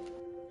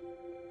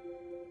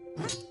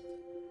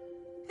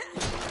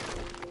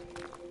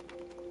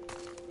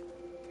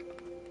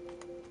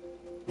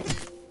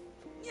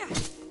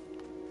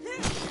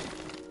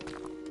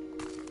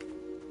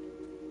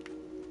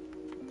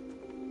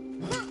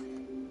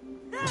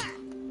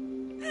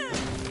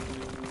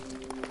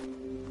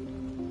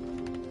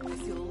 I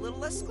feel a little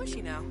less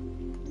squishy now.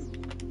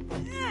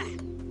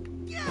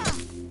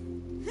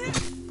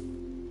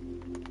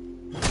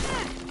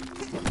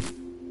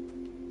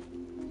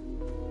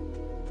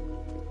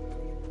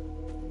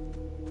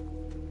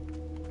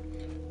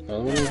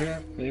 Another one in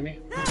here, maybe?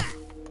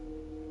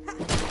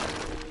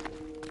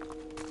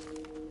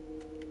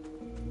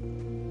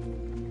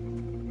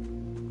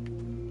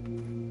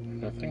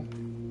 Nothing?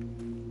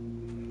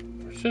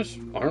 Where's this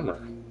armor?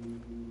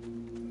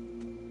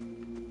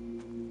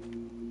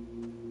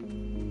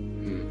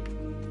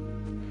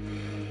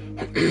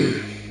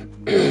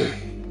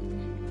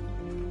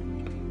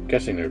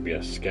 Guessing there'd be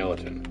a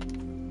skeleton.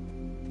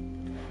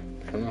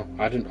 I don't know.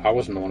 I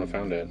wasn't the one who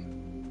found it.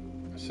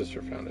 My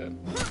sister found it.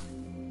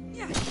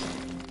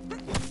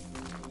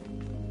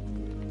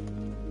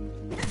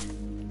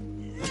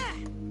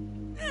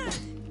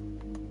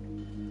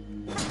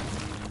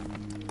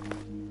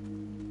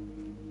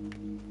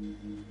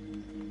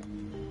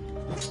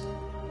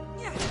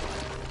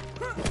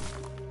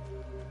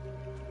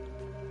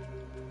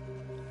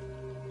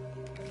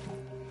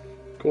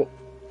 Cool.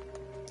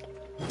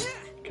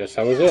 Guess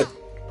that was it.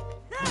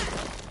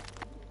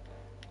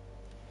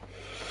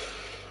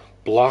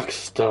 Block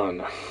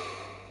stun.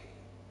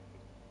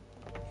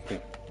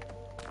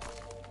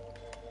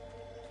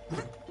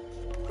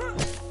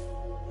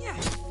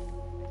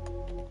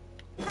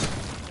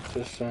 Is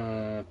this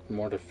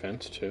more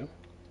defense too?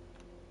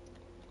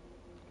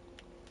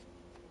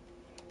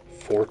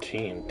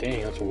 14.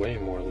 Dang, that's way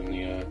more than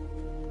the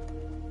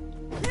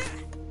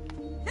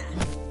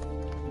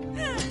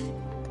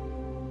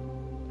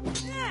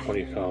what do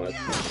you call it?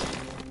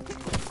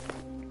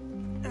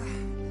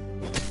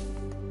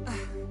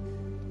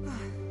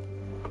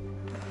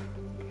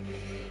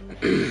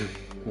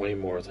 Way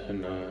more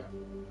than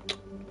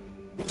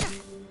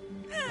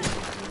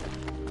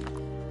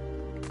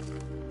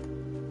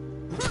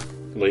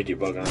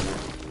ladybug armor.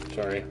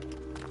 Sorry.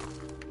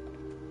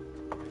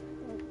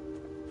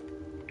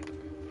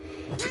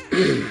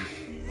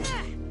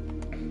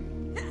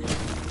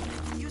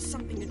 Use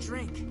something to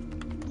drink.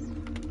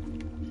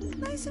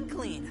 Nice and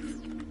clean.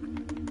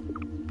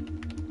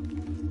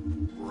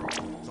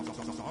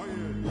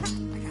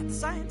 I got the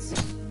science.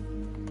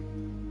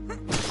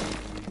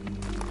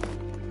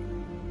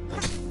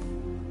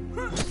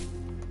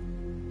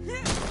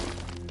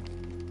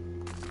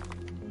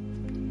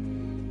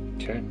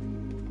 Okay.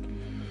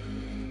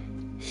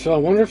 So I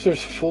wonder if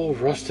there's full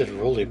rusted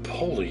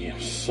roly-poly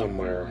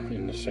somewhere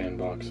in the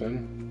sandbox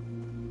then.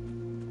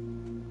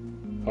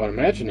 I would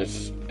imagine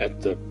it's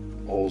at the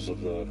holes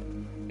of the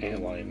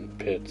antlion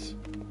pits.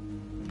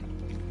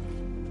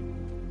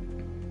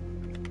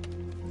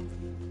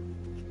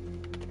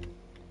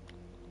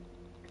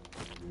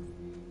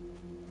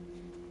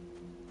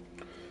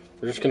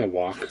 We're just gonna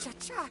walk.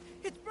 Cha-cha!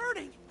 It's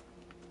burning!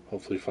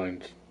 Hopefully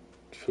find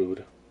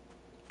food.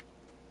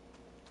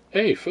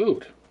 Hey,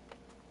 food!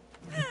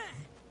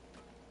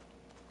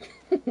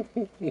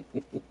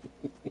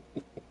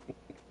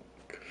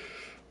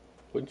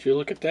 Would you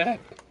look at that?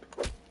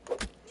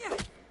 Yeah.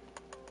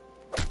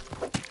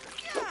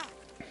 Yeah.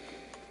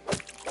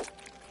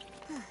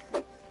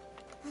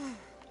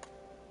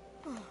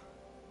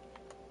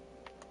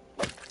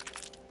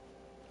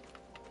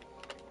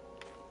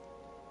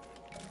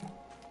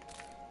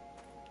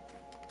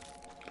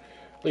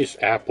 At least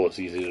apple is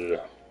easy to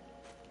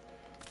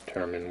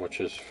determine which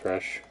is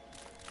fresh.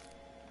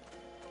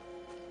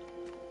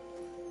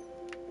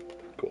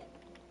 Cool.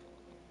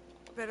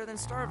 Better than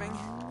starving,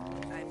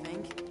 I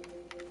think.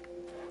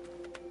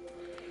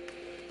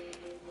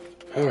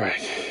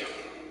 Alright.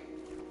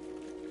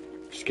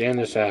 Scan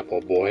this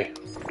apple, boy.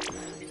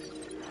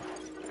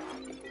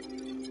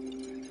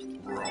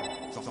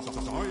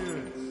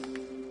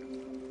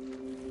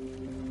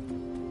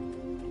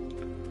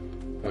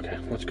 Okay,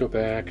 let's go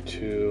back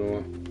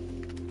to...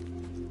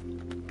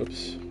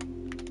 Oops.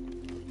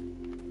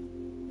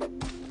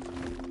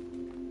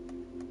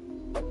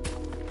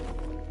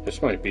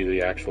 This might be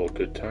the actual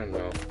good time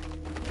now.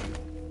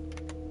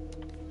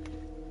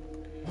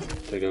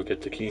 To go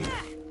get the key.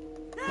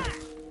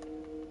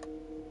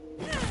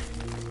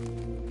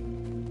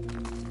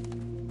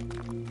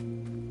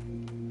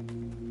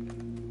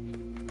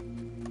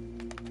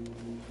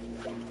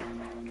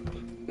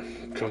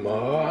 Come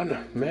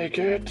on, make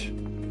it.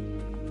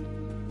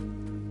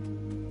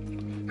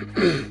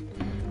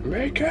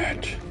 Make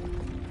it.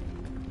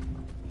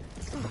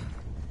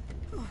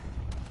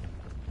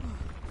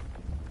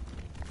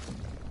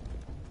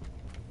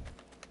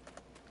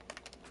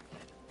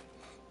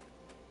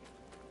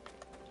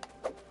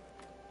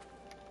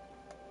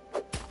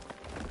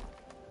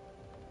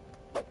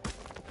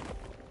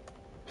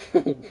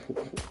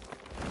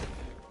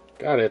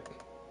 Got it.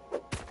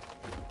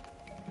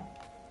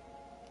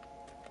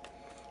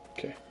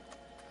 Okay.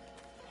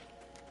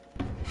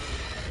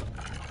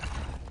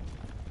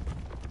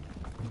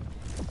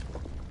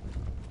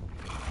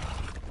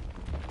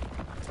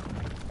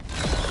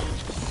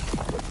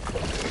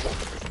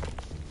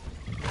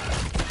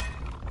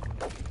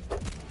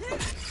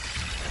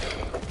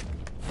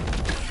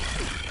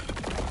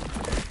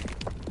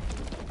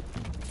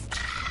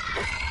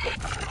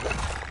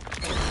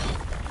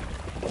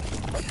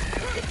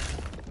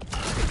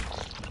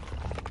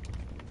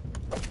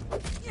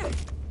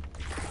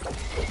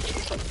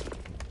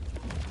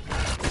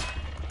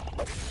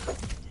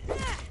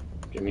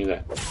 Give me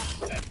that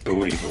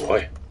booty,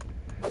 boy.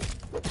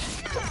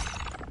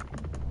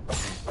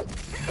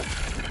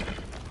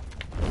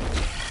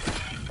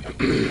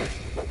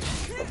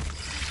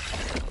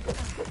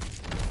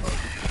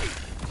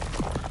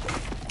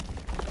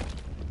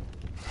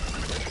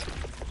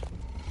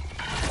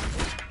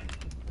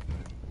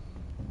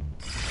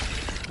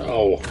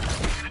 Oh,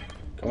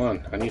 come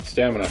on, I need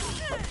stamina.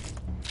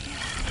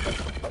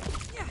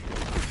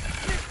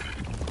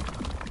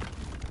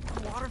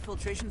 Water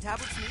filtration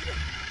tablets needed.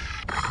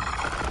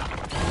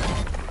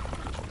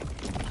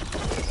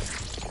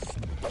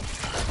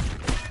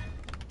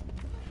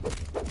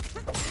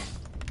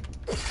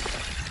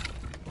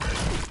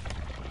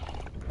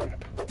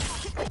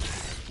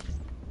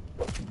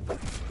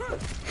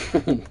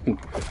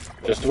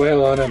 Just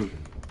wail on him.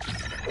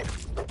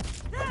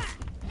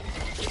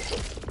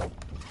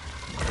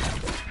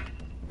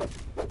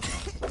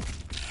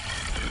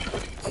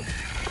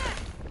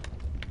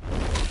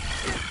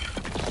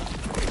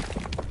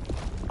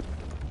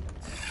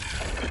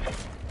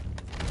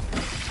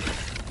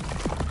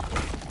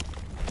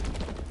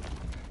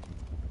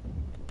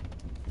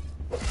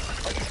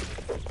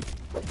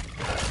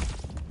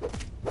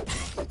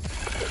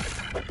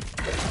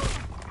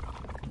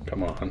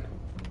 Come on.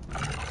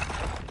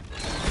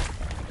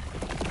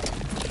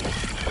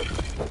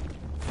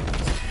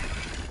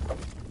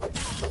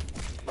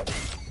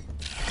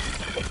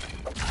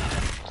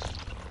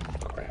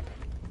 Crap.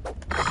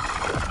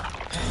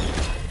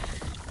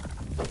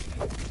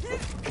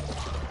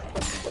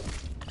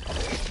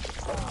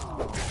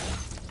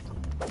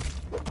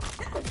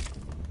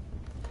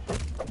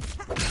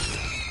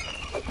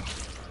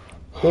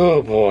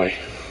 Oh boy.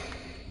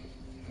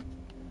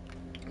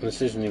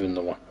 This isn't even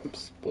the one I'm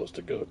supposed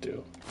to go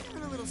to.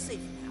 Feeling a little safe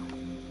now.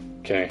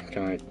 Okay,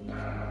 can I...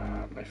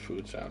 my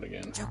food's out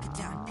again. Choke it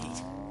down, Pete.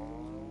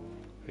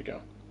 Here we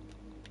go.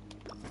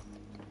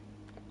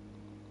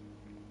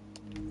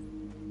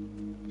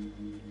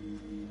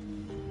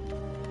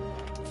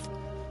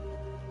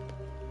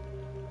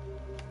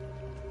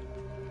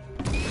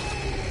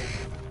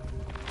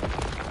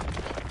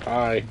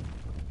 Hi.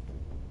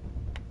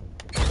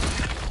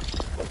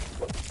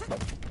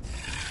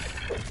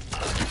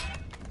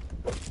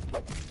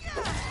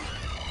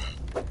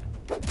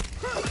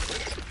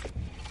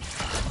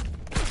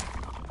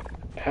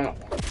 Ow.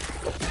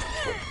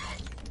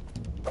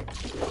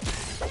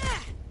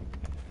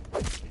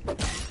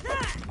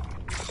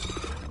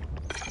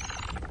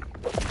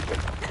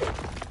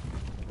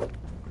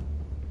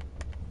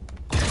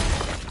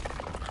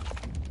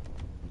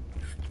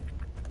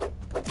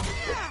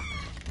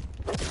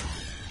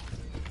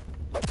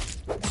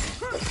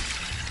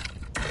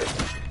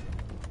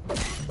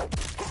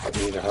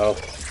 need help.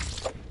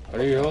 I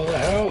need all the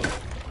help.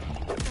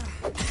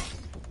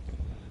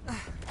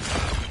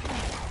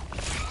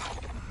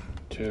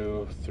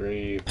 Two,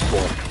 three,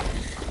 four.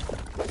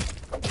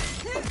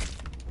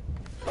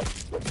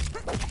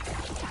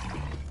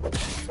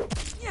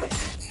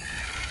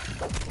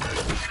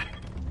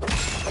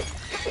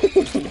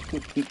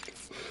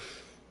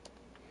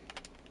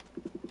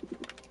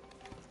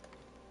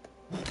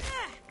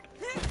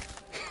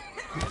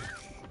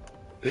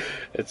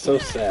 It's so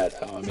sad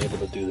how I'm able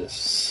to do this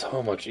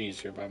so much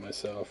easier by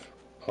myself.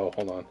 Oh,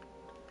 hold on.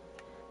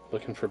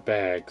 Looking for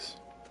bags.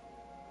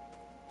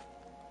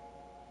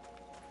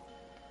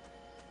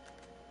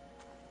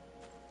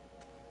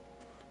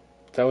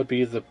 That would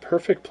be the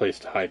perfect place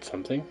to hide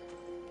something.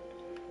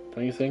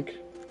 Don't you think?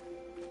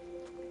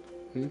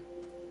 Hmm?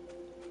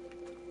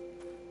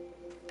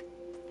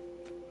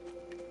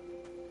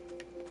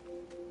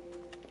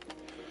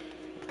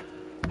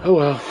 Oh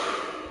well.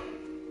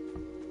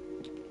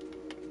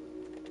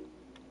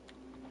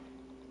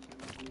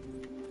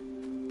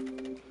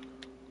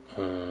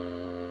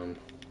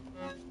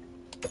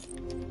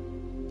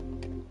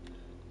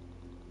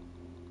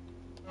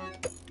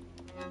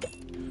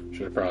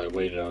 Should have probably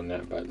waited on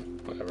that, but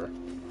whatever.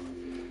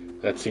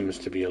 That seems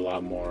to be a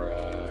lot more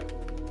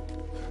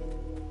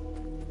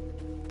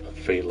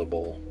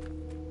available.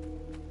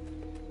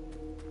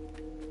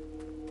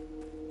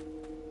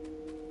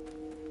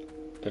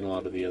 Than a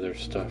lot of the other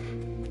stuff.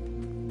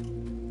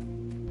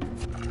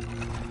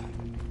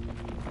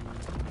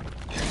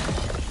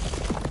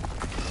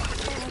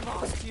 I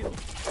lost you.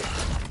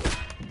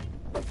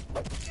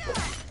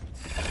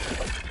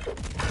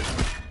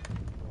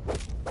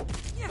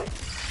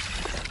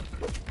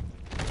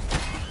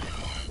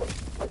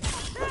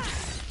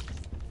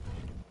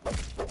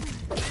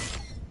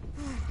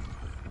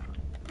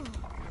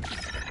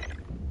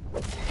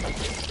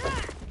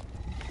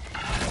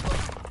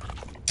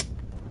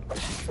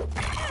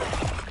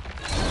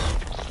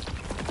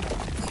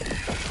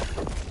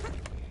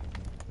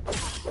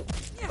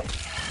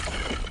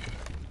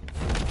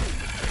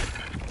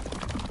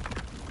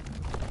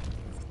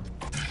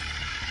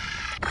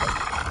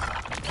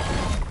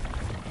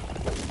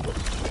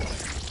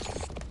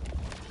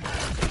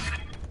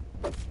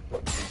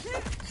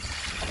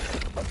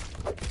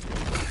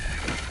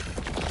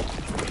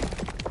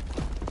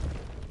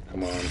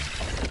 Come on.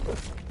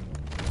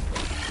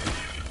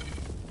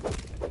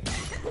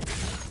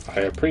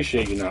 I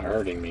appreciate you not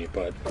hurting me,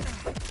 but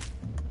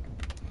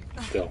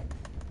still.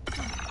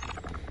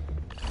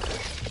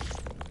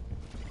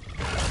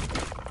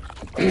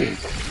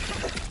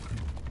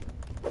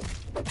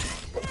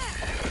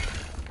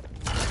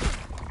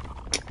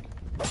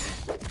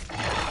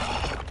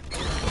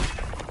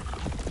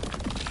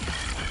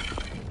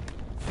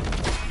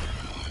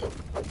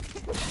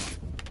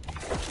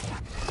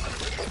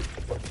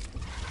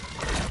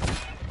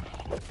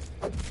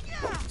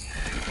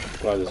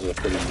 Wow, this is a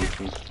pretty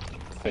decent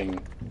thing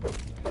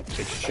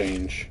to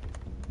exchange.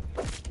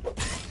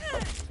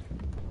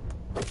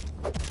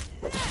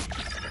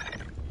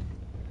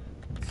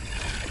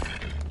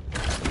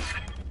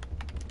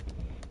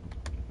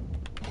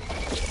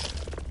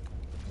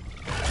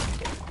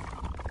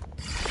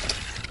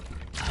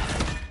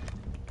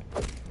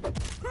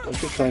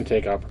 Don't you try and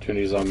take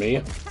opportunities on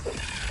me.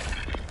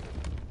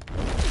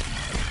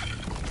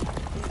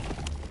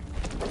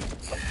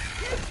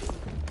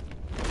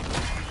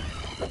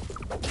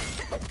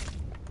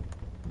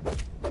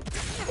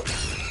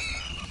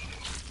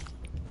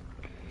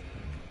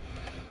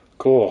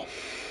 Cool.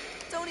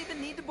 Don't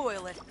even need to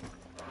boil it.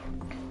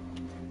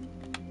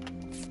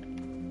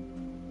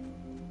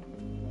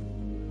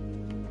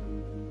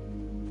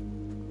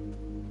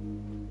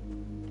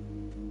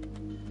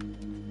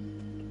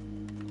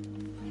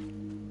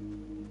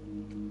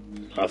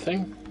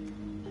 Nothing?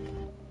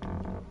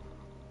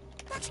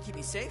 That should keep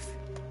me safe.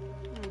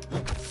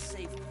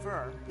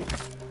 Safer.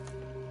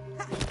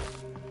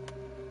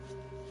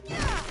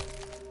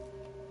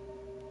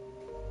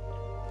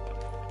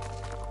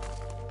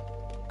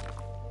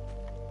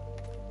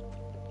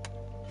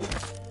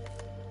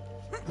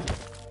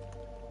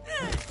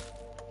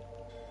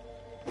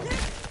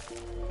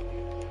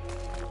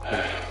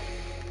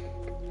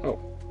 Oh.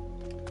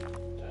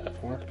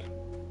 That worked.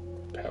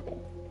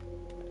 Pebble.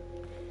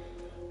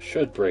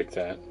 Should break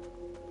that.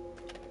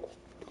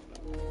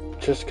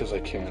 Just because I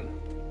can.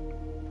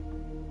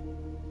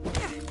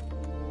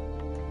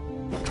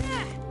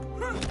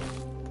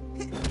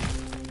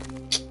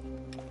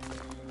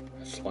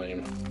 That's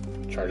lame.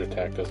 Charge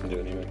attack doesn't do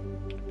anything.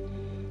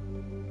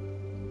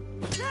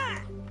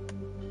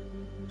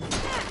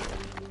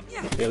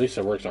 Yeah, at least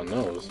it works on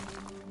those.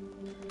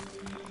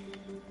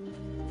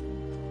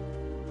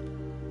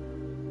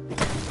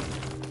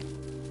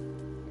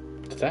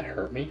 Did that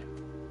hurt me?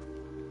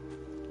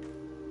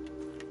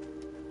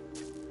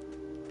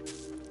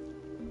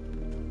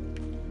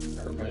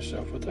 Hurt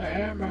myself with a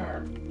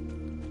hammer.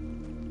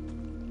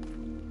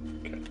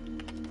 Okay.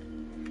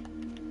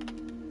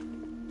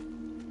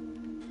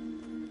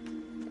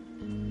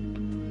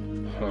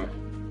 Huh.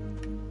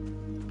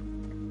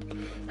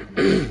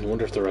 I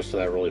wonder if the rest of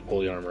that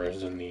roly-poly armor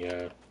is in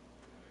the,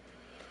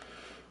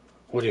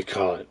 what do you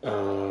call it?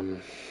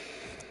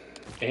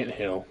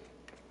 Anthill.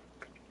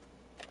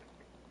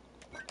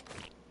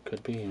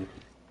 Could be.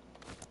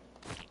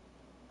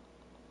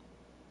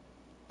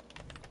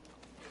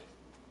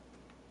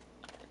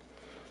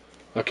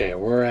 Okay,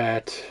 we're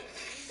at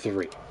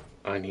 3.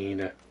 I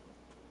need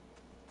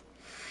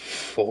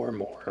 4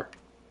 more.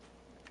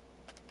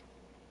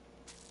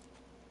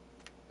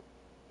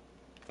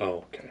 Oh,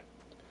 okay.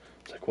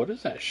 It's like, what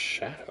is that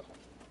shadow?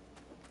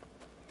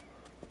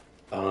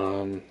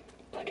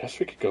 I guess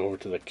we could go over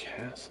to the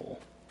castle.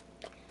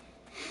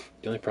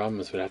 The only problem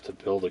is we'd have to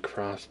build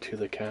across to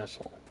the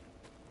castle.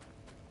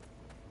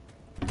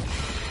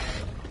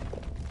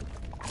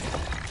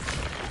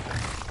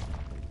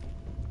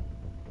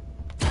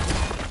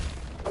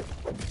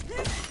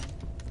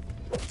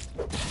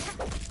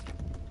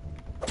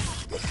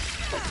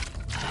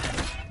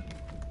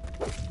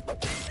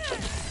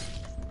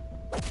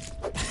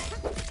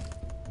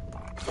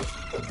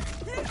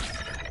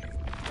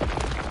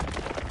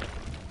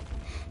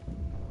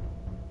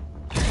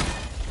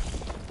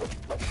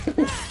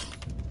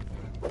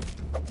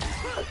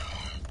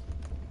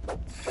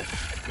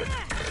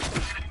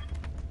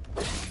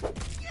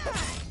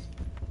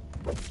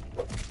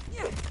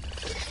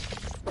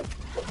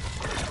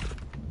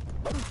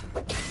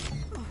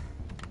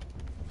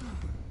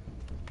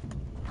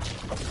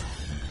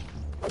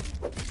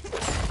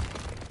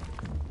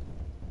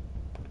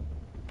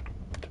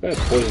 Too bad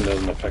poison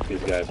doesn't affect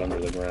these guys under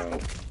the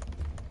ground.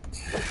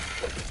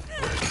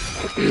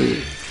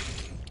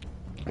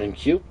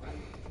 Thank you.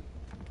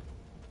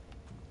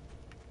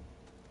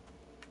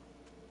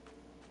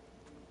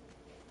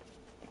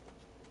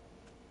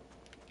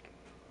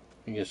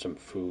 Let me get some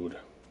food.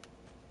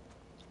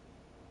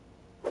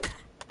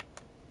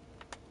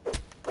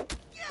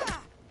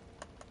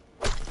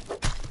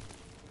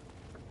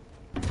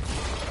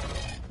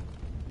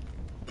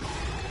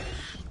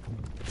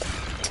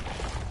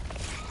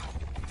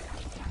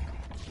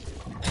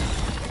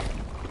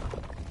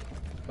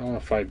 I don't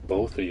want to fight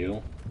both of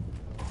you.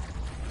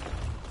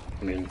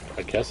 I mean,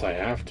 I guess I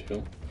have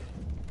to.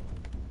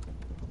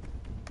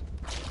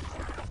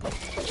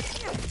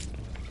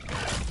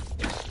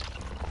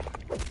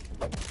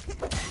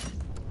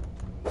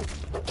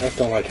 I just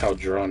don't like how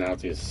drawn out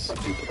these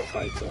stupid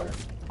fights are.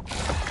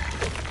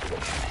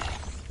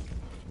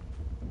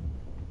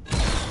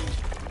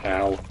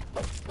 Ow.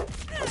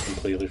 I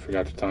completely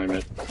forgot to time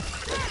it.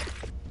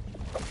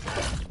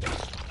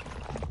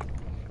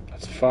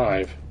 That's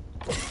 5.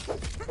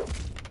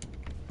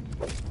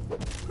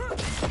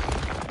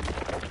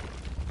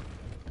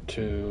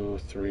 Two,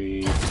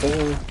 3,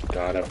 4.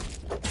 Got it.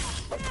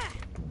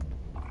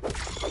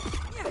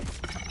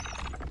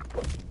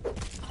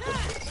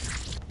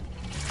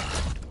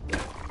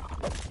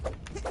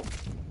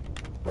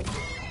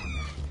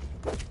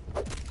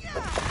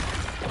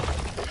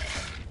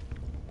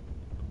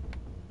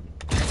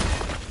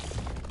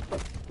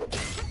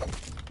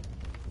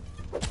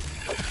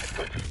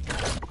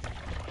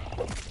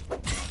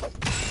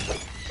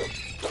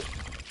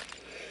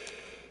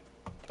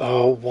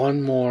 Oh,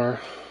 one more.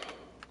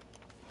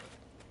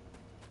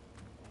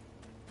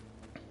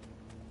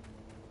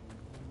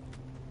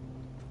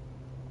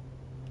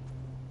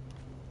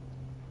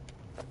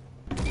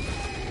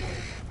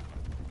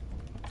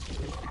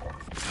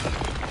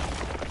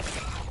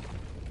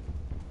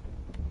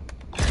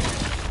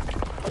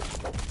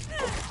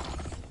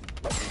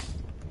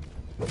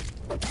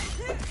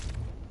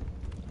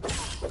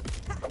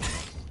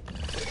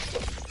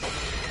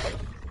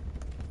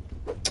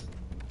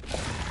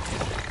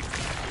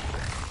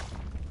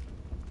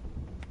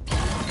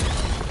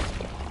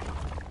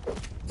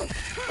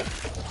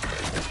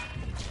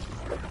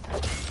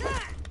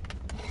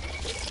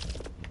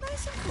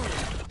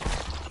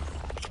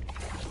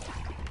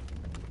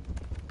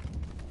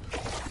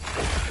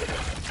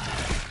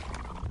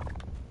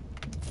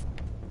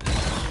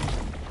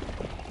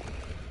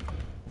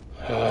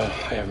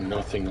 I have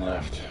nothing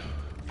left.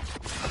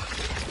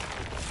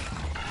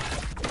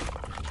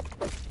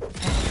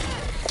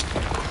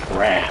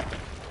 Crap.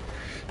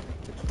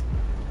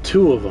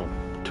 2 of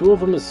them. 2 of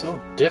them is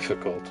so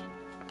difficult.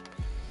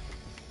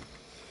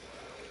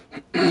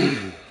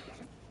 I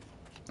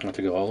have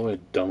to go all the way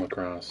dumb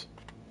across.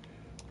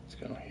 Let's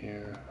go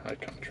here. High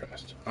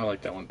contrast. I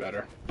like that one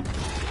better.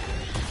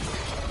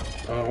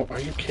 Oh, are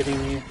you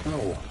kidding me?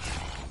 No.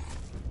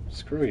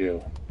 Screw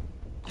you.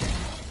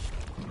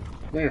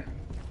 Come here.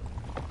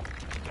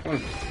 Come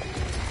on.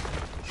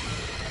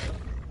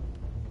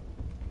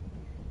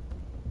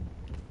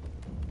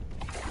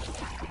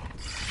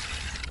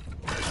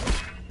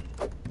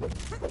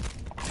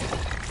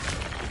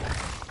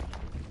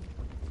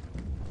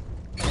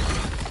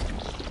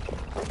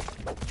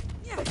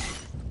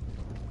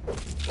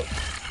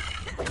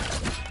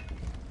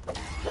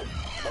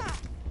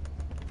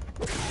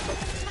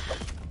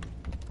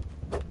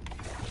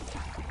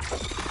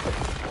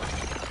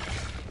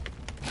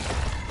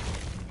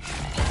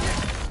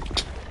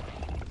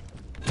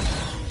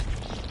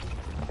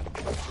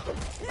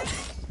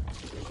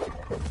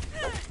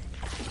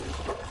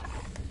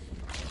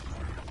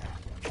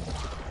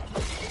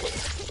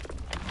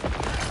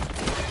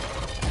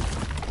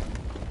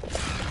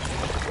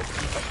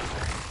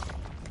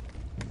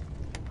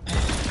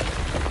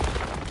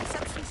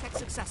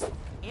 successful.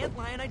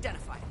 Antlion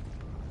identified.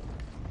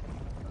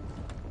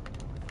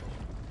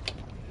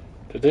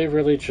 Did they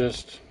really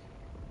just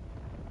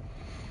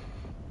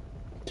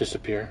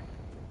disappear?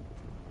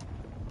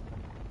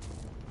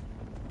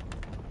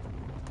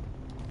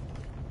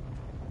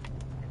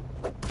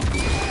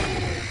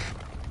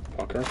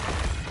 Fucker.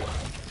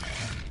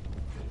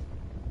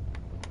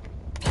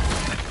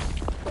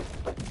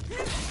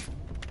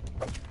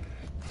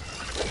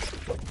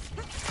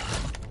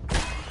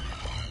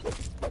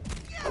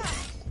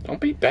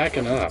 Don't be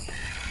backing up.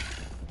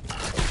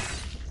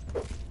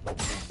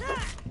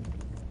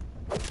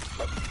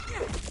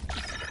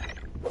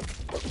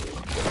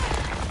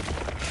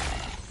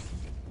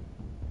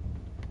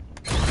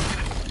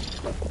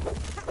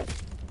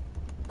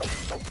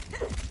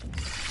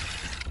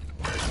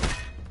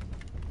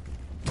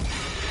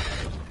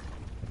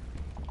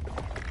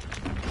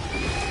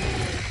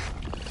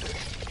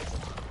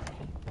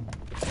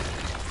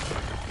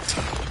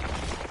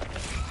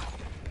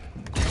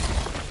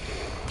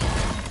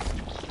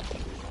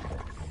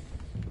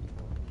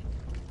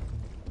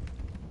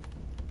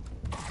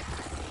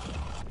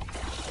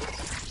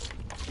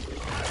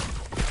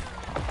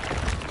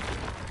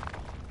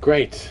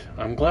 Great.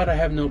 I'm glad I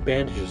have no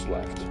bandages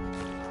left.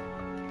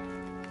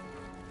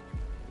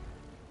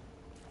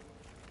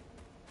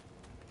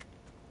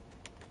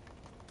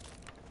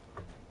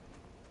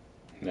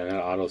 Man,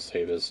 that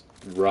autosave is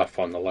rough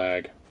on the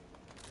lag.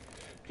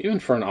 Even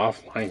for an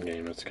offline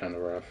game, it's kind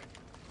of rough.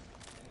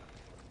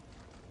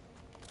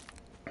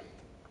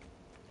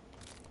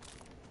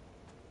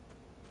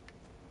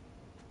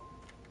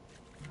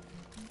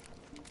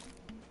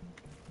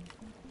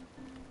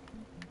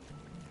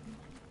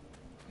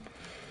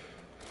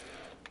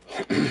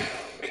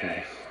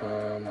 Okay,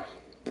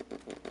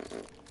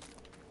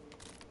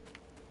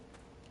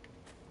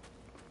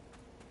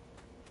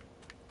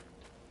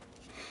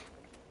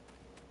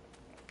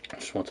 I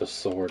just want the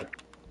sword.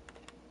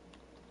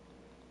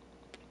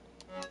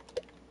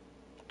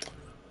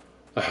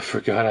 I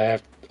forgot I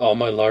have all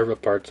my larva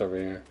parts over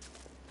here.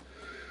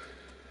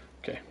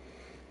 Okay.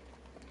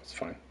 It's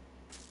fine.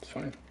 It's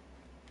fine.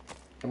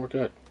 And we're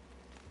good.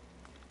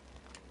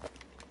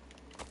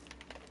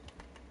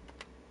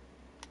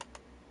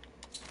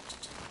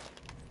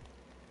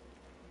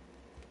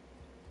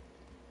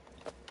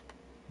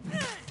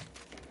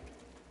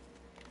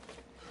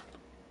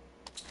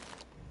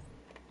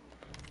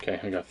 Okay,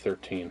 I got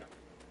 13.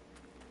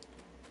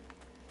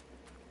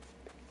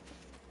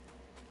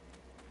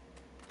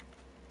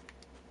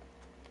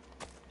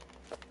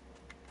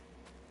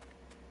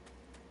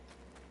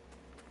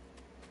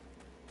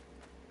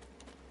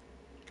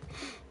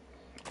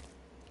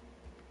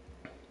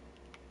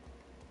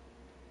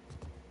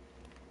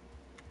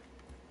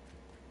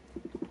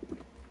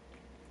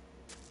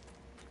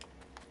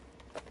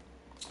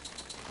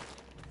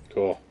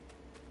 Cool.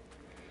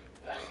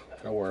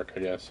 That'll work, I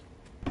guess.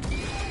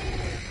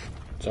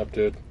 What's up,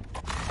 dude?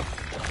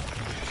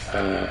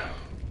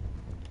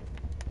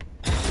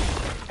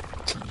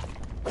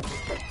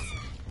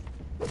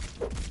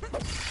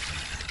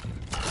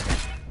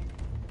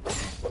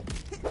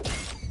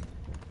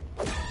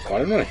 Why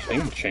did my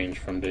thing change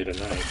from day to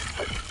night?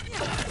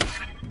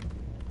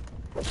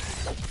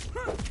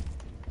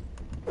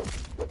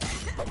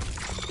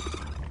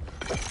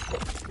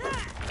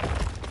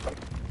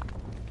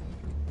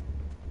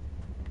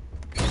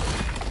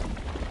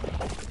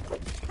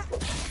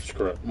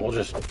 Screw it. We'll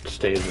just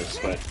stay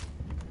this way.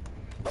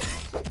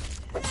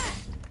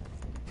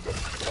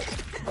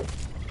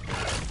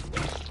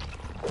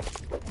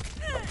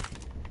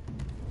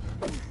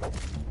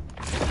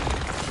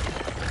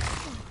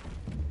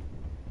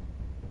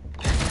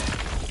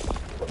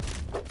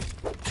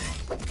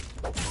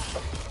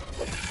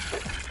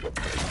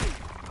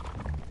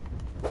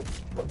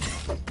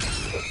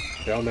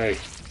 Kill me.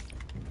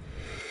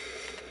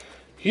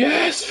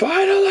 Yes,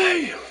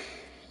 finally!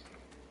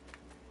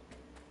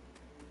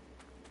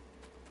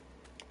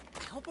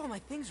 I hope all my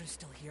things are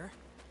still here.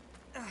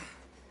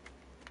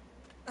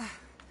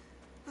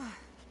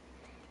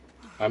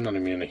 I'm not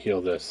even going to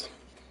heal this.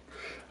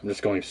 I'm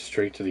just going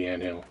straight to the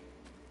anthill.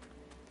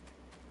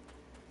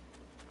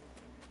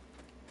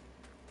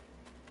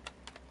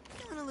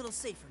 Feeling a little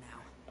safer now.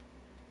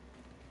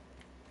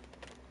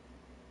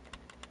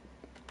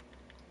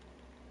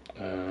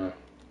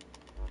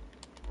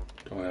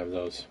 Don't have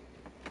those.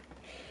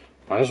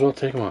 Might as well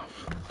take them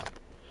off.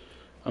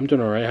 I'm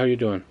doing alright. How you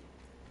doing?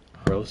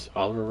 Rose?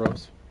 Oliver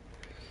Rose?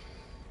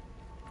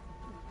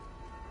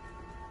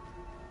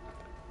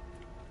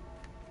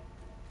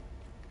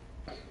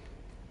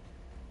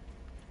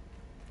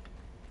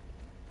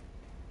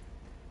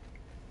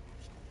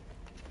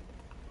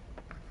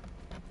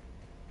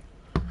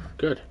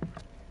 Good.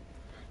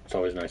 It's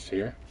always nice to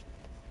hear.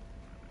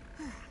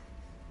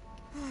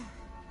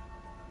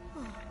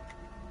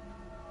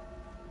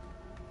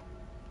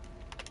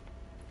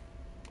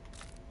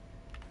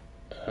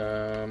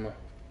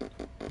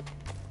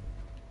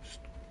 Just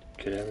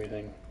get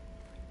everything.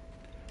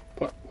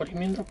 What do you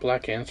mean the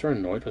black ants are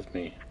annoyed with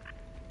me?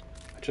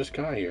 I just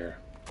got here.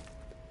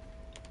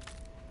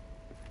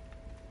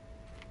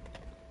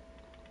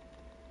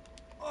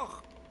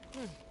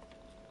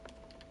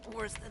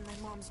 Worse than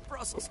my mom's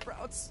Brussels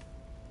sprouts.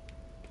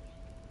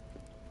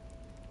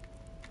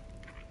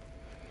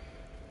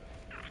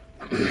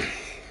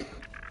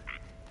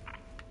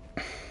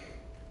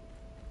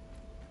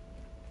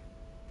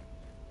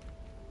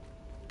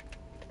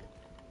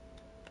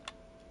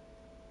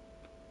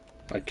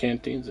 My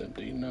canteen's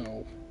empty,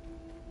 no.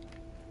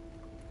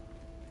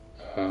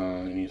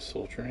 Any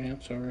soldier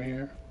ants over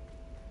here?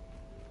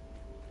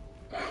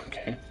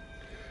 Okay.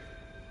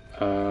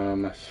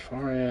 As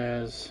far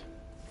as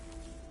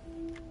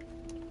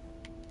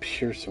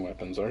piercing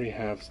weapons, already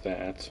have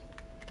that.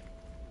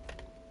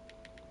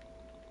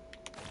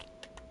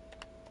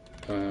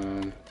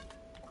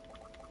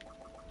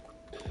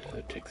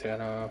 Take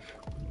that off.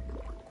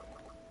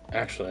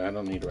 Actually, I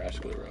don't need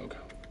Rascally Rogue.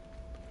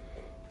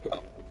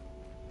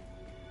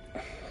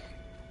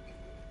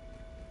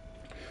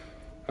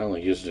 I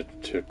only used it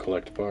to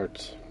collect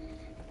parts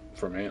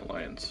from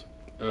antlions.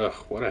 Ugh,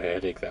 what a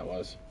headache that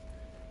was.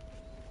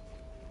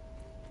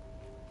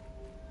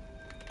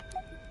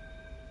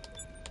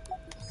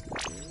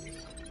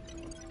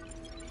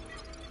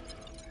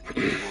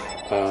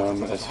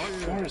 As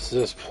far as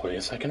this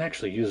place, I can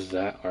actually use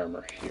that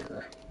armor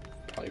here.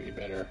 Probably be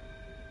better.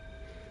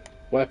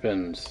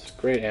 Weapons.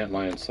 Great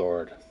antlion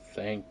sword.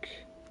 Thank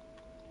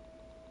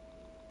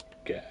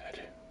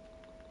God.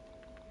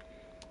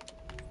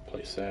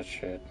 Place that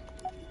shit.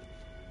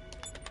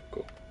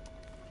 Cool.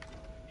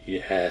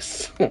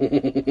 Yes.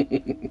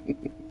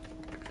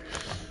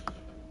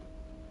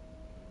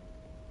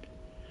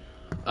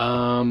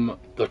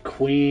 The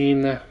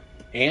Queen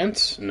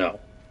Ants? No,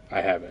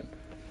 I haven't.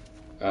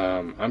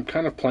 I'm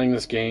kind of playing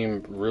this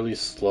game really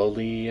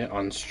slowly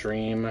on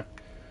stream,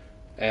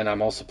 and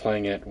I'm also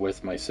playing it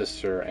with my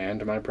sister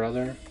and my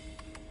brother,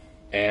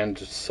 and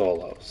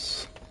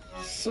solos.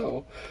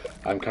 So,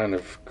 I'm kind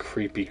of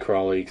creepy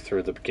crawling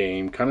through the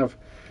game, kind of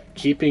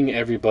keeping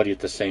everybody at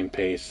the same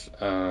pace.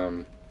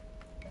 But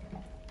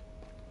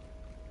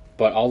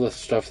all the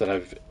stuff that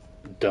I've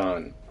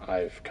done,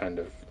 I've kind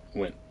of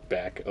went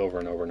back over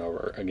and over and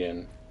over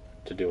again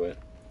to do it.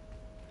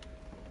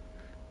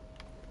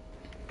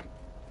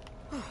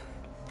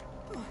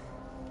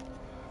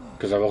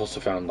 Because I've also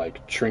found,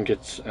 like,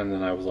 trinkets, and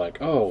then I was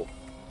like, oh.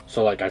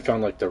 So, like, I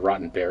found, like, the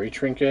rotten berry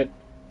trinket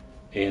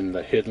in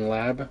the hidden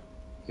lab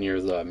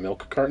near the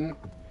milk carton.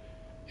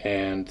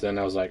 And then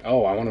I was like,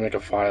 oh, I want to make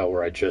a file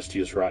where I just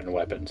use rotten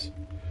weapons.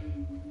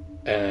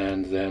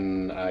 And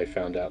then I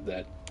found out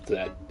that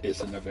that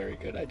isn't a very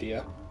good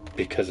idea.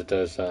 Because it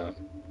does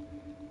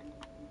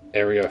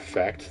area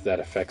effect that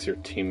affects your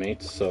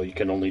teammates, so you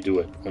can only do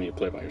it when you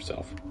play by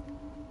yourself.